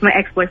boyfriend, my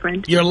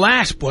ex-boyfriend. Your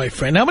last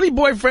boyfriend. How many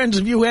boyfriends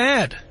have you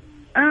had?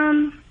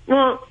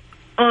 Well,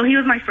 he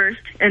was my first,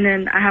 and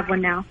then I have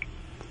one now.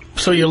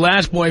 So your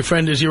last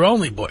boyfriend is your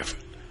only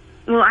boyfriend?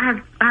 Well, I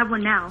have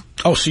one now.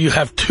 Oh, so you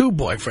have two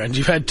boyfriends.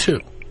 You've had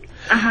two.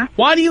 Uh-huh.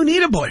 Why do you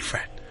need a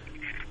boyfriend?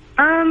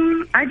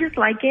 I just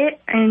like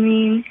it. I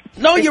mean...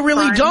 No, you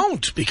really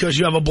don't, because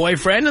you have a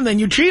boyfriend and then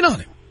you cheat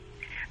on him.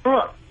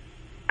 Well,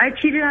 I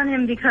cheated on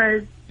him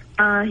because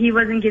he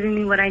wasn't giving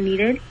me what I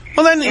needed.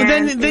 Well, then you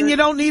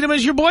don't need him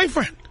as your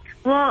boyfriend.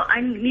 Well,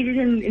 I needed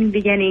him in the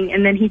beginning,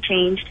 and then he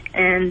changed.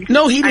 And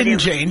no, he didn't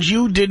change.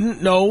 You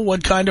didn't know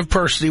what kind of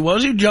person he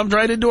was. You jumped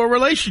right into a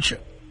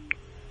relationship.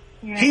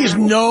 Yeah. He's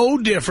no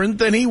different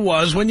than he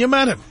was when you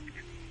met him.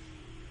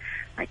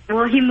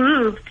 Well, he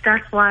moved.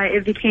 That's why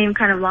it became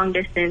kind of long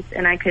distance,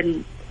 and I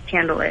couldn't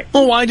handle it.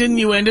 Well, why didn't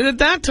you end it at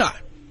that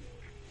time?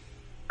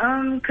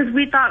 Because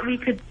we thought we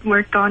could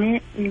work on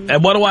it.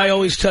 And what do I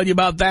always tell you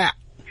about that?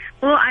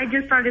 Well, I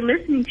just started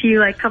listening to you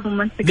like a couple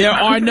months ago. There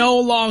are no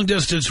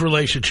long-distance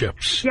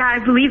relationships. Yeah, I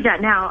believe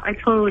that now. I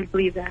totally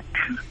believe that.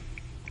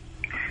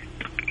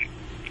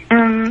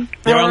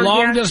 There are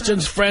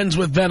long-distance friends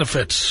with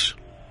benefits.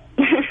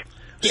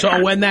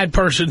 So when that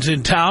person's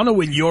in town or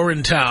when you're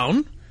in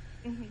town,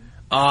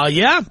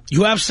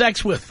 you have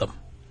sex with them.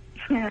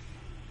 Yeah.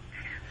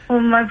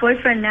 Well, my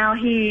boyfriend now,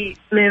 he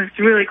lives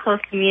really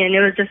close to me, and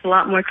it was just a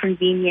lot more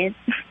convenient.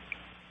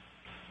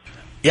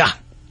 Yeah.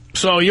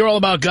 So you're all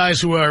about guys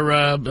who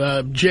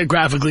are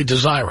geographically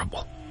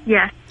desirable.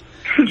 Yeah.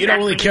 You don't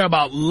really care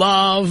about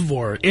love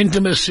or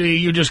intimacy.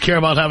 You just care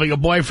about having a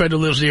boyfriend who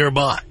lives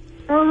nearby.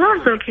 Well,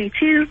 love's okay,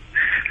 too.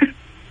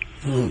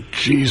 Oh,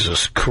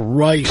 Jesus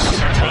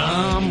Christ.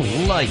 Tom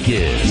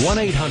Leykis.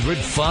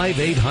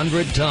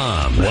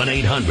 1-800-5800-TOM.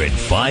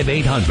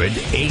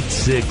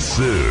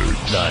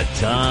 1-800-5800-866. The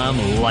Tom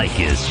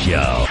Leykis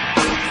Show.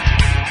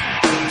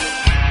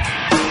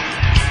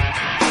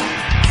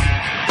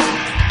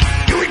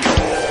 Here we go.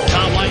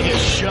 Tom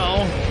Leykis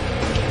Show.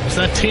 Is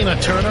that Tina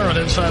Turner on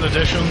Inside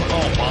Edition?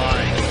 Oh,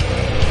 my.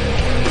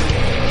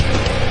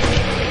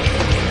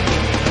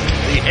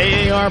 The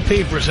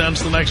AARP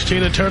presents the next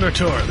Tina Turner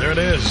tour. There it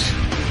is.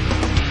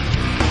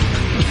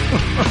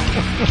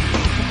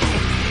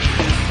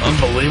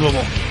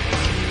 Unbelievable.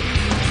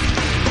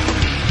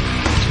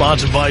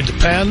 Sponsored by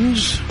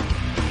Depends.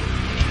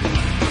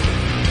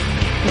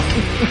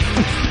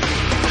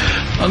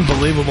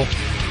 Unbelievable.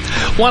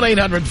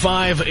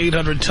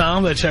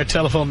 1-800-5800-TOM. That's our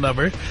telephone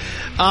number.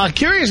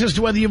 Curious as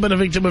to whether you've been a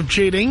victim of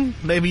cheating.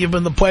 Maybe you've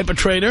been the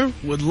perpetrator.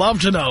 Would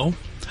love to know.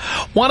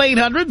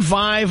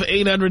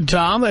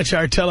 1-800-5800-TOM. That's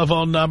our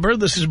telephone number.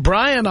 This is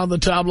Brian on the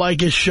Tom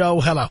Leykis Show.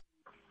 Hello.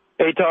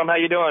 Hey, Tom. How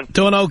you doing?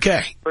 Doing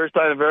okay. First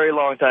time in a very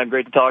long time.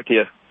 Great to talk to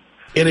you.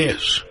 It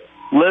is.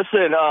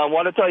 Listen, I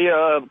want to tell you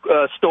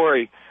a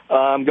story.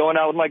 I'm going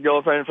out with my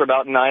girlfriend for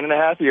about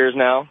 9.5 years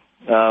now.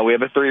 We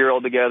have a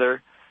 3-year-old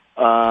together.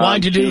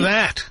 Why'd you do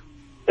that?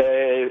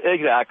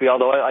 Exactly,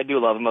 although I do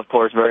love him, of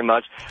course, very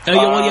much.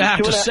 Well, you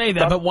have to say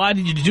that, but why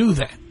did you do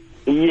that?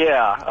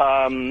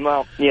 Yeah,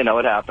 well, you know,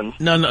 it happens.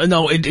 No.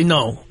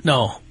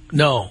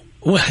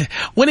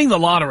 Winning the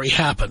lottery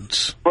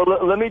happens. Well,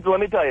 let me tell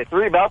you,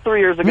 about 3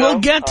 years ago...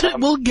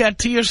 We'll get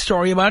to your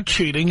story about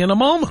cheating in a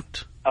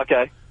moment.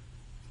 Okay.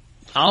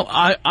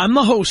 I'm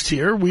the host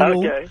here. We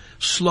will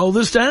slow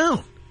this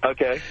down.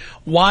 Okay.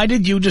 Why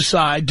did you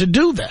decide to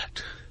do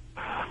that?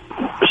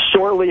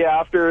 Shortly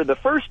after the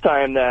first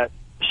time that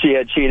she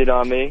had cheated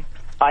on me,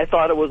 I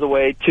thought it was a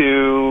way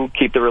to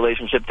keep the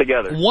relationship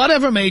together.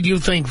 Whatever made you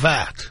think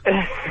that?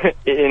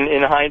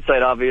 In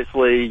hindsight,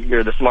 obviously,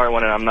 you're the smart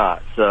one and I'm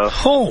not. So.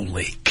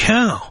 Holy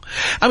cow.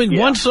 I mean,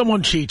 once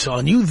someone cheats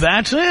on you,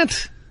 that's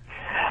it.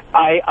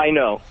 I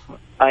know.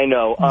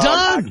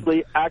 Done.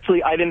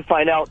 Actually, I didn't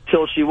find out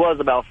till she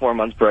was about 4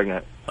 months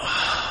pregnant.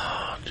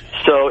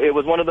 So it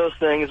was one of those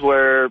things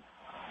where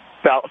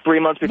about 3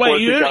 months before...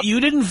 Wait,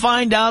 you didn't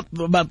find out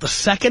about the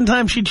second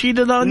time she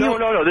cheated on you?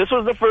 No. This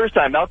was the first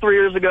time. About 3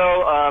 years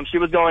ago, she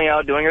was going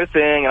out doing her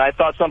thing, and I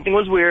thought something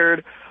was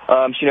weird.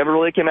 She never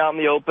really came out in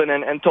the open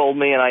and told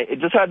me, and I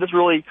just had this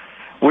really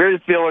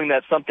weird feeling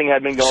that something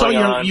had been going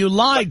on. So you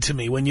lied to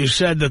me when you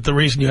said that the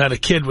reason you had a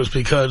kid was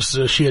because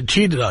she had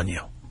cheated on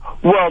you.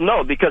 Well,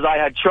 no, because I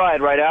had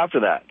tried right after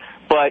that.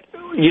 But,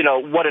 you know,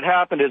 what had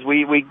happened is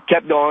we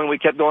kept going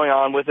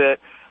on with it.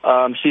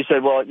 She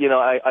said, well, you know,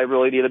 I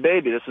really need a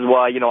baby. This is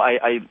why, you know,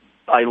 I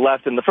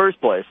left in the first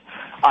place.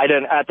 I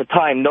didn't, at the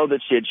time, know that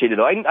she had cheated.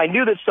 I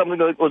knew that something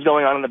was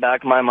going on in the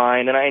back of my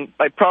mind, and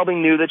I probably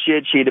knew that she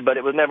had cheated, but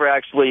it was never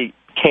actually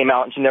came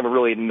out, and she never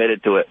really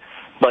admitted to it.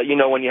 But, you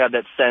know, when you have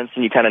that sense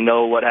and you kind of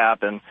know what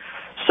happened.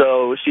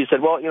 So she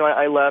said, well, you know,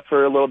 I left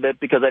for a little bit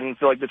because I didn't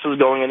feel like this was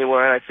going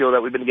anywhere, and I feel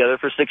that we've been together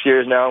for 6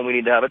 years now, and we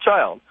need to have a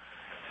child.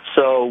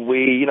 So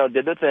we, you know,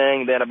 did the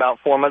thing. Then about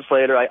 4 months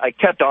later, I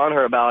kept on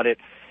her about it.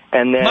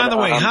 And then, by the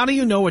way, how do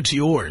you know it's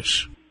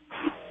yours?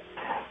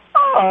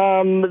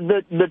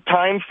 The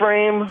time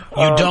frame.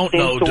 You don't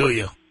know, do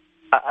you?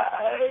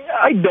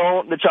 I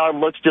don't. The child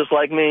looks just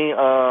like me.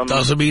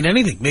 Doesn't mean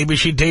anything. Maybe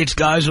she dates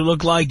guys who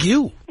look like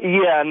you.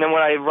 Yeah, and then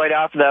right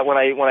after that, when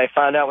I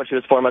found out when she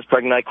was 4 months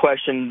pregnant, I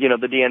questioned, you know,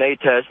 the DNA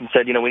test and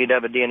said, you know, we need to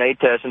have a DNA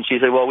test. And she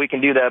said, well, we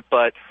can do that,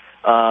 but,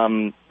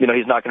 you know,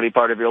 he's not going to be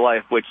part of your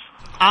life, which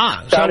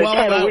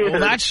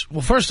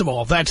well, first of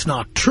all, that's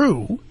not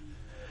true,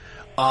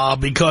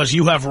 because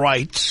you have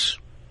rights.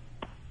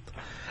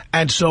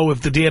 And so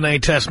if the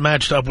DNA test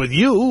matched up with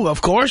you,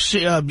 of course,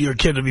 your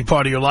kid would be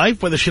part of your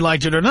life, whether she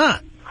liked it or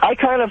not. I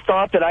kind of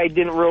thought that I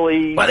didn't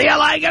really... Whether you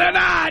like it or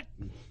not!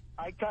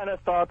 I kind of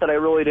thought that I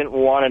really didn't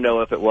want to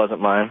know if it wasn't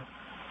mine.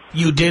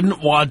 You didn't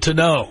want to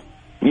know.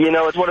 You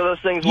know, it's one of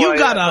those things where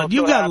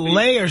you've got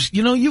layers.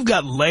 You know, you've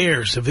got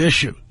layers of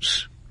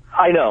issues.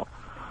 I know.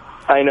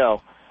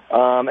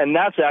 And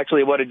that's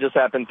actually what had just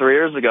happened 3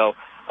 years ago.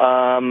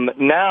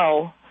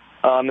 Now,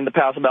 in the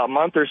past about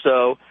month or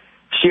so,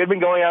 she had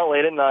been going out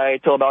late at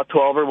night till about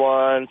 12 or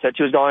 1, said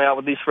she was going out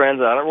with these friends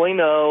that I don't really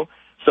know.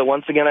 So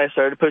once again, I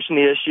started pushing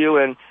the issue,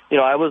 and, you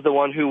know, I was the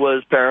one who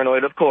was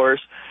paranoid, of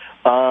course.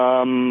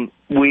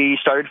 We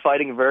started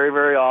fighting very,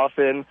 very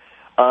often.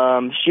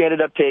 She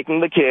ended up taking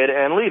the kid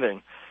and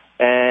leaving.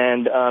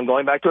 And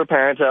going back to her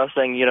parents' house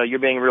saying, you know, you're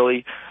being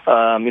really,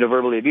 you know,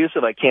 verbally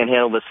abusive. I can't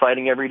handle this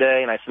fighting every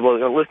day. And I said, well,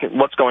 look,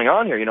 what's going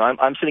on here? You know,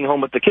 I'm sitting home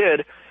with the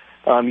kid.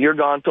 You're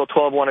gone till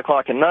 12, 1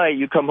 o'clock at night.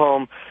 You come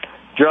home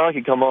drunk,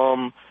 you come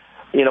home,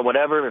 you know,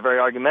 whatever, very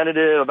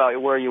argumentative about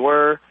where you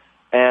were,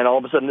 and all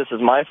of a sudden this is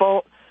my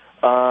fault.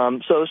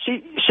 So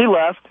she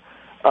left.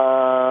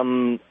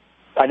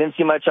 I didn't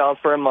see my child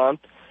for a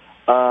month.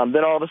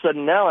 Then all of a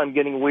sudden now I'm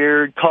getting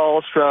weird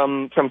calls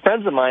from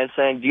friends of mine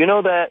saying, do you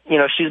know that, you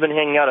know, she's been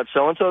hanging out at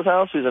so-and-so's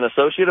house, who's an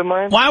associate of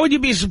mine? Why would you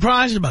be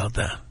surprised about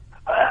that?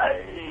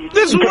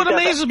 This is what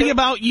amazes me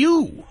about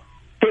you.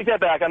 Take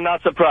that back. I'm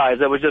not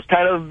surprised. I was just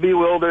kind of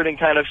bewildered and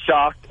kind of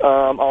shocked,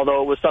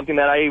 although it was something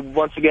that I,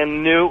 once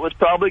again, knew was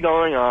probably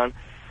going on.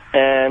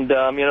 And,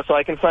 you know, so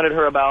I confronted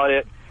her about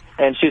it.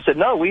 And she said,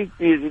 we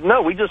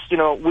just, you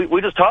know,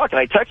 we just talked. And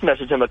I text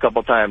messaged him a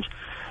couple times.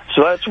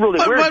 So that's really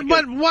weird.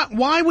 But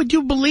why would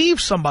you believe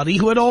somebody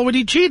who had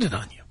already cheated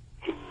on you?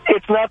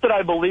 It's not that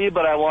I believe,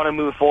 but I want to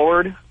move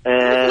forward.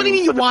 And what do you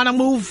mean you want to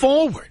move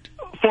forward?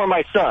 For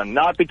my son,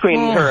 not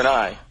between her and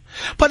I.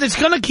 But it's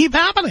going to keep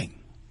happening.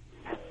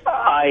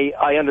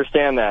 I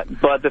understand that,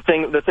 but the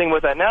thing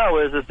with that now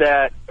is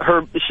that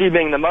she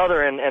being the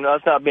mother and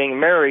us not being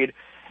married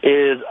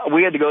is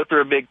we had to go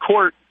through a big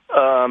court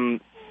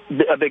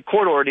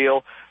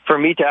ordeal for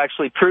me to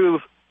actually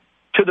prove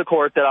to the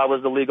court that I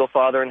was the legal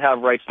father and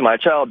have rights to my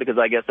child, because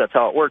I guess that's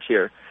how it works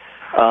here.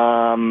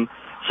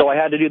 So I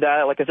had to do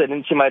that. Like I said, I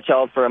didn't see my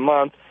child for a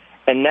month.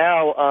 And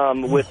now,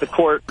 with the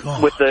court,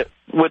 with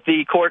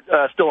the court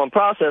still in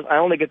process, I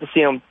only get to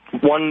see him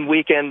one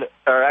weekend,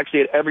 or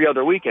actually every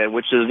other weekend,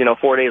 which is, you know,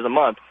 4 days a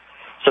month.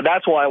 So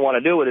that's why I want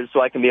to do it, is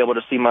so I can be able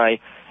to see my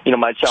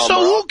child. So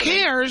who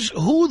cares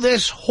who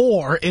this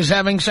whore is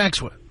having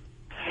sex with?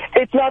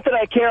 It's not that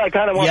I care. I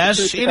kind of want yes,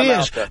 the truth to come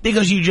out there.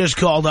 Because you just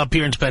called up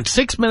here and spent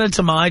 6 minutes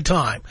of my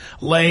time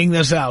laying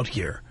this out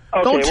here.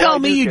 Okay, don't tell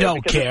me you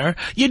don't care.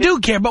 You do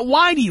care, but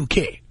why do you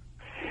care?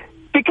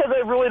 Because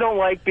I really don't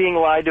like being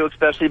lied to,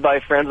 especially by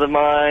friends of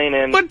mine.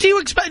 And but do you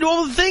expect...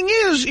 Well, the thing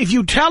is, if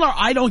you tell her,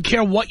 I don't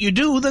care what you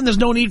do, then there's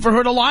no need for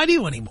her to lie to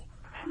you anymore.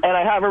 And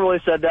I haven't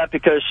really said that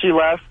because she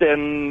left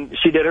and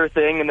she did her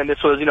thing, and then this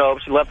was, you know,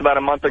 she left about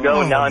a month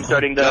ago, and now I'm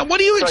starting to... What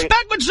do you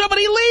expect when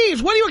somebody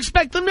leaves? What do you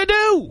expect them to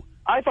do?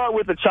 I thought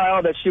with a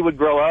child that she would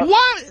grow up.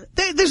 What?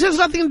 This has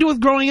nothing to do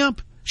with growing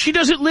up. She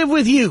doesn't live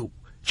with you.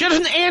 She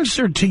doesn't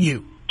answer to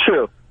you.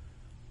 True.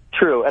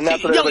 And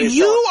that's what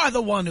you are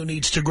the one who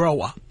needs to grow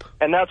up.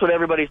 And that's what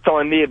everybody's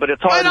telling me, but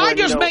it's hard. And I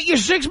just met you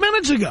 6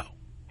 minutes ago.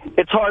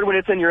 It's hard when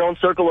it's in your own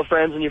circle of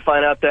friends and you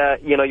find out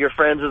that, you know, your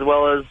friends as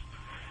well as,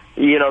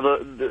 you know,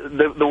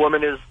 the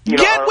woman is, you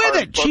know... Get with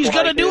it. She's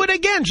going to do it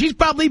again. She's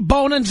probably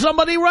boning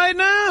somebody right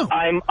now.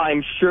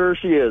 I'm sure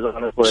she is,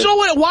 honestly. So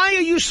why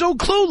are you so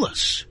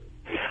clueless?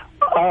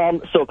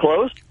 So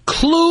close?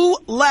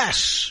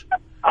 Clueless.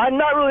 I'm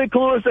not really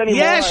clueless anymore.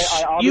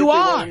 Yes, I you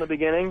are. In the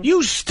beginning.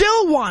 You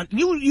still want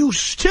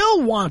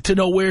to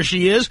know where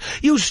she is.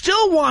 You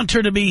still want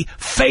her to be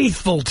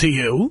faithful to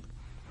you.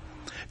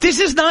 This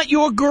is not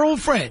your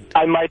girlfriend.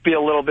 I might be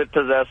a little bit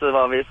possessive,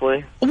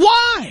 obviously.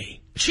 Why?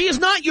 She is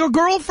not your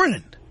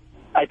girlfriend.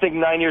 I think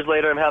 9 years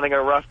later, I'm having a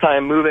rough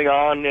time moving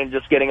on and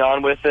just getting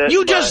on with it.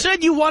 You just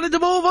said you wanted to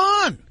move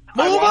on.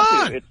 Move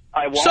on.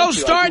 I want so to.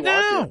 start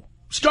now.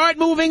 Start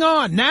moving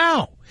on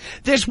now.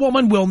 This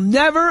woman will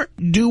never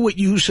do what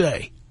you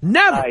say.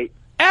 Never.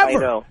 Ever. I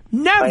know.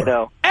 Never. I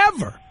know.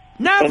 Ever.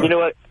 Never. And you know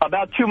what?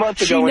 About 2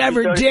 months ago... She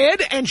never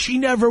did, and she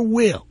never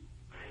will.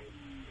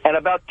 And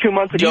about 2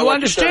 months ago... Do you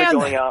understand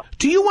going out,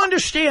 Do you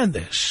understand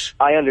this?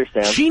 I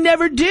understand. She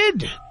never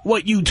did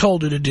what you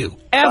told her to do.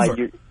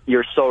 Ever.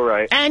 You're so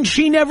right. And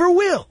she never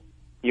will.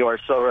 You are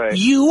so right.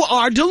 You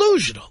are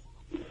delusional.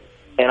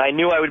 And I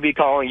knew I would be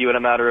calling you in a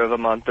matter of a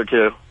month or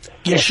two.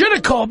 You should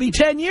have called me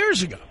 10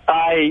 years ago.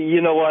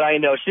 You know what, I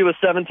know. She was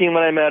 17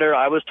 when I met her.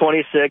 I was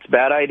 26.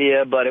 Bad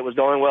idea, but it was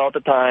going well at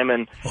the time.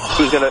 And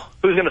who's gonna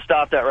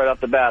stop that right off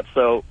the bat?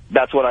 So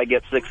that's what I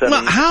get 6, 7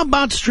 Well, how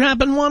about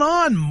strapping one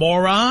on,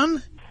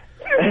 moron?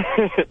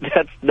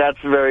 That's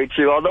very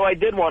true. Although I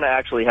did want to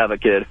actually have a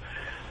kid.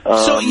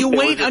 So you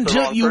wait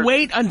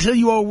until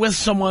you are with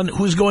someone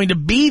who's going to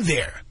be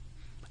there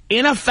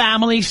in a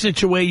family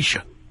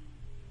situation.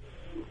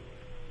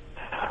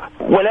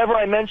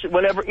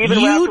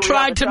 You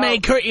tried to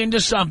make her into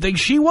something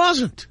she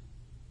wasn't.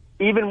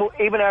 Even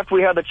after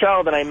we had the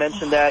child, and I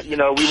mentioned that, we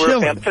were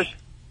a family.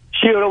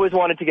 She had always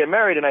wanted to get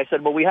married, and I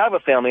said, well, we have a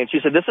family. And she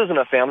said, this isn't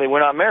a family. We're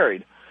not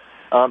married.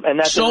 And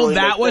that so really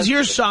that was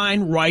your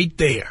sign right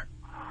there.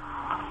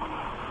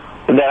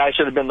 That I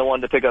should have been the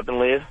one to pick up and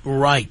leave?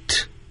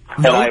 Right.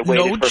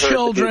 No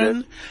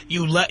children.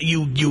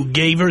 You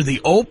gave her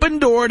the open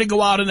door to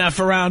go out and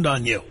F around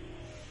on you.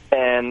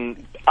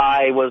 And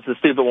I was the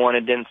stupid one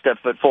and didn't step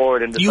foot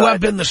forward. And you have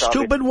been the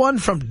stupid one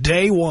from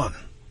day one.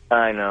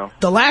 I know.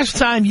 The last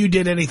time you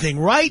did anything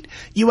right,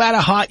 you had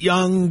a hot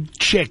young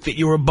chick that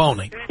you were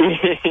boning.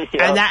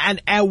 Yeah.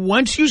 And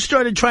once you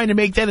started trying to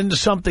make that into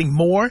something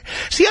more...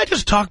 See, I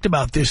just talked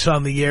about this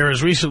on the air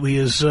as recently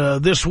as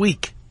this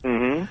week.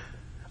 Mm-hmm.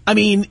 I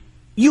mean,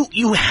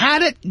 you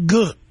had it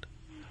good.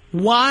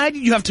 Why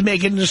did you have to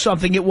make it into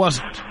something it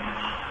wasn't?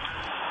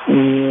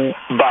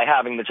 By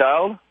having the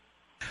child?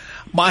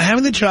 By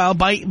having the child,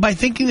 by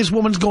thinking this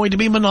woman's going to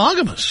be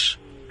monogamous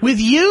with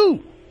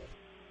you.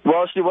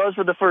 Well, she was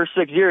for the first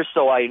 6 years,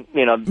 so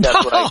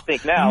that's what I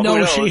think now.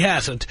 No, she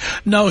hasn't.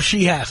 No,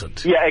 she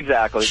hasn't. Yeah,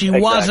 exactly. She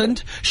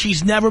wasn't.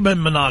 She's never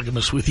been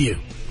monogamous with you.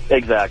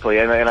 Exactly,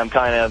 and I'm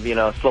kind of,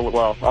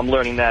 I'm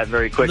learning that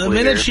very quickly. The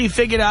minute she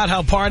figured out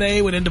how Part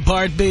A went into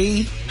Part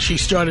B, she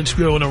started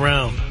screwing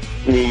around.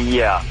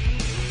 Yeah.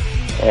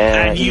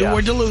 And you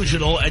were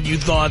delusional, and you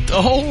thought,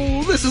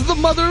 oh, this is the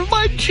mother of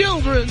my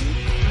children.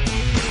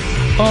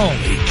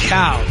 Holy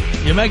cow.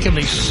 You're making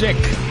me sick.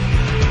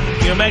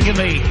 You're making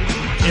me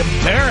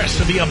embarrassed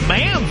to be a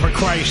man, for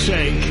Christ's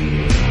sake.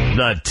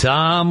 The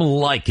Tom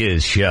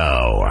Leykis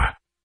Show.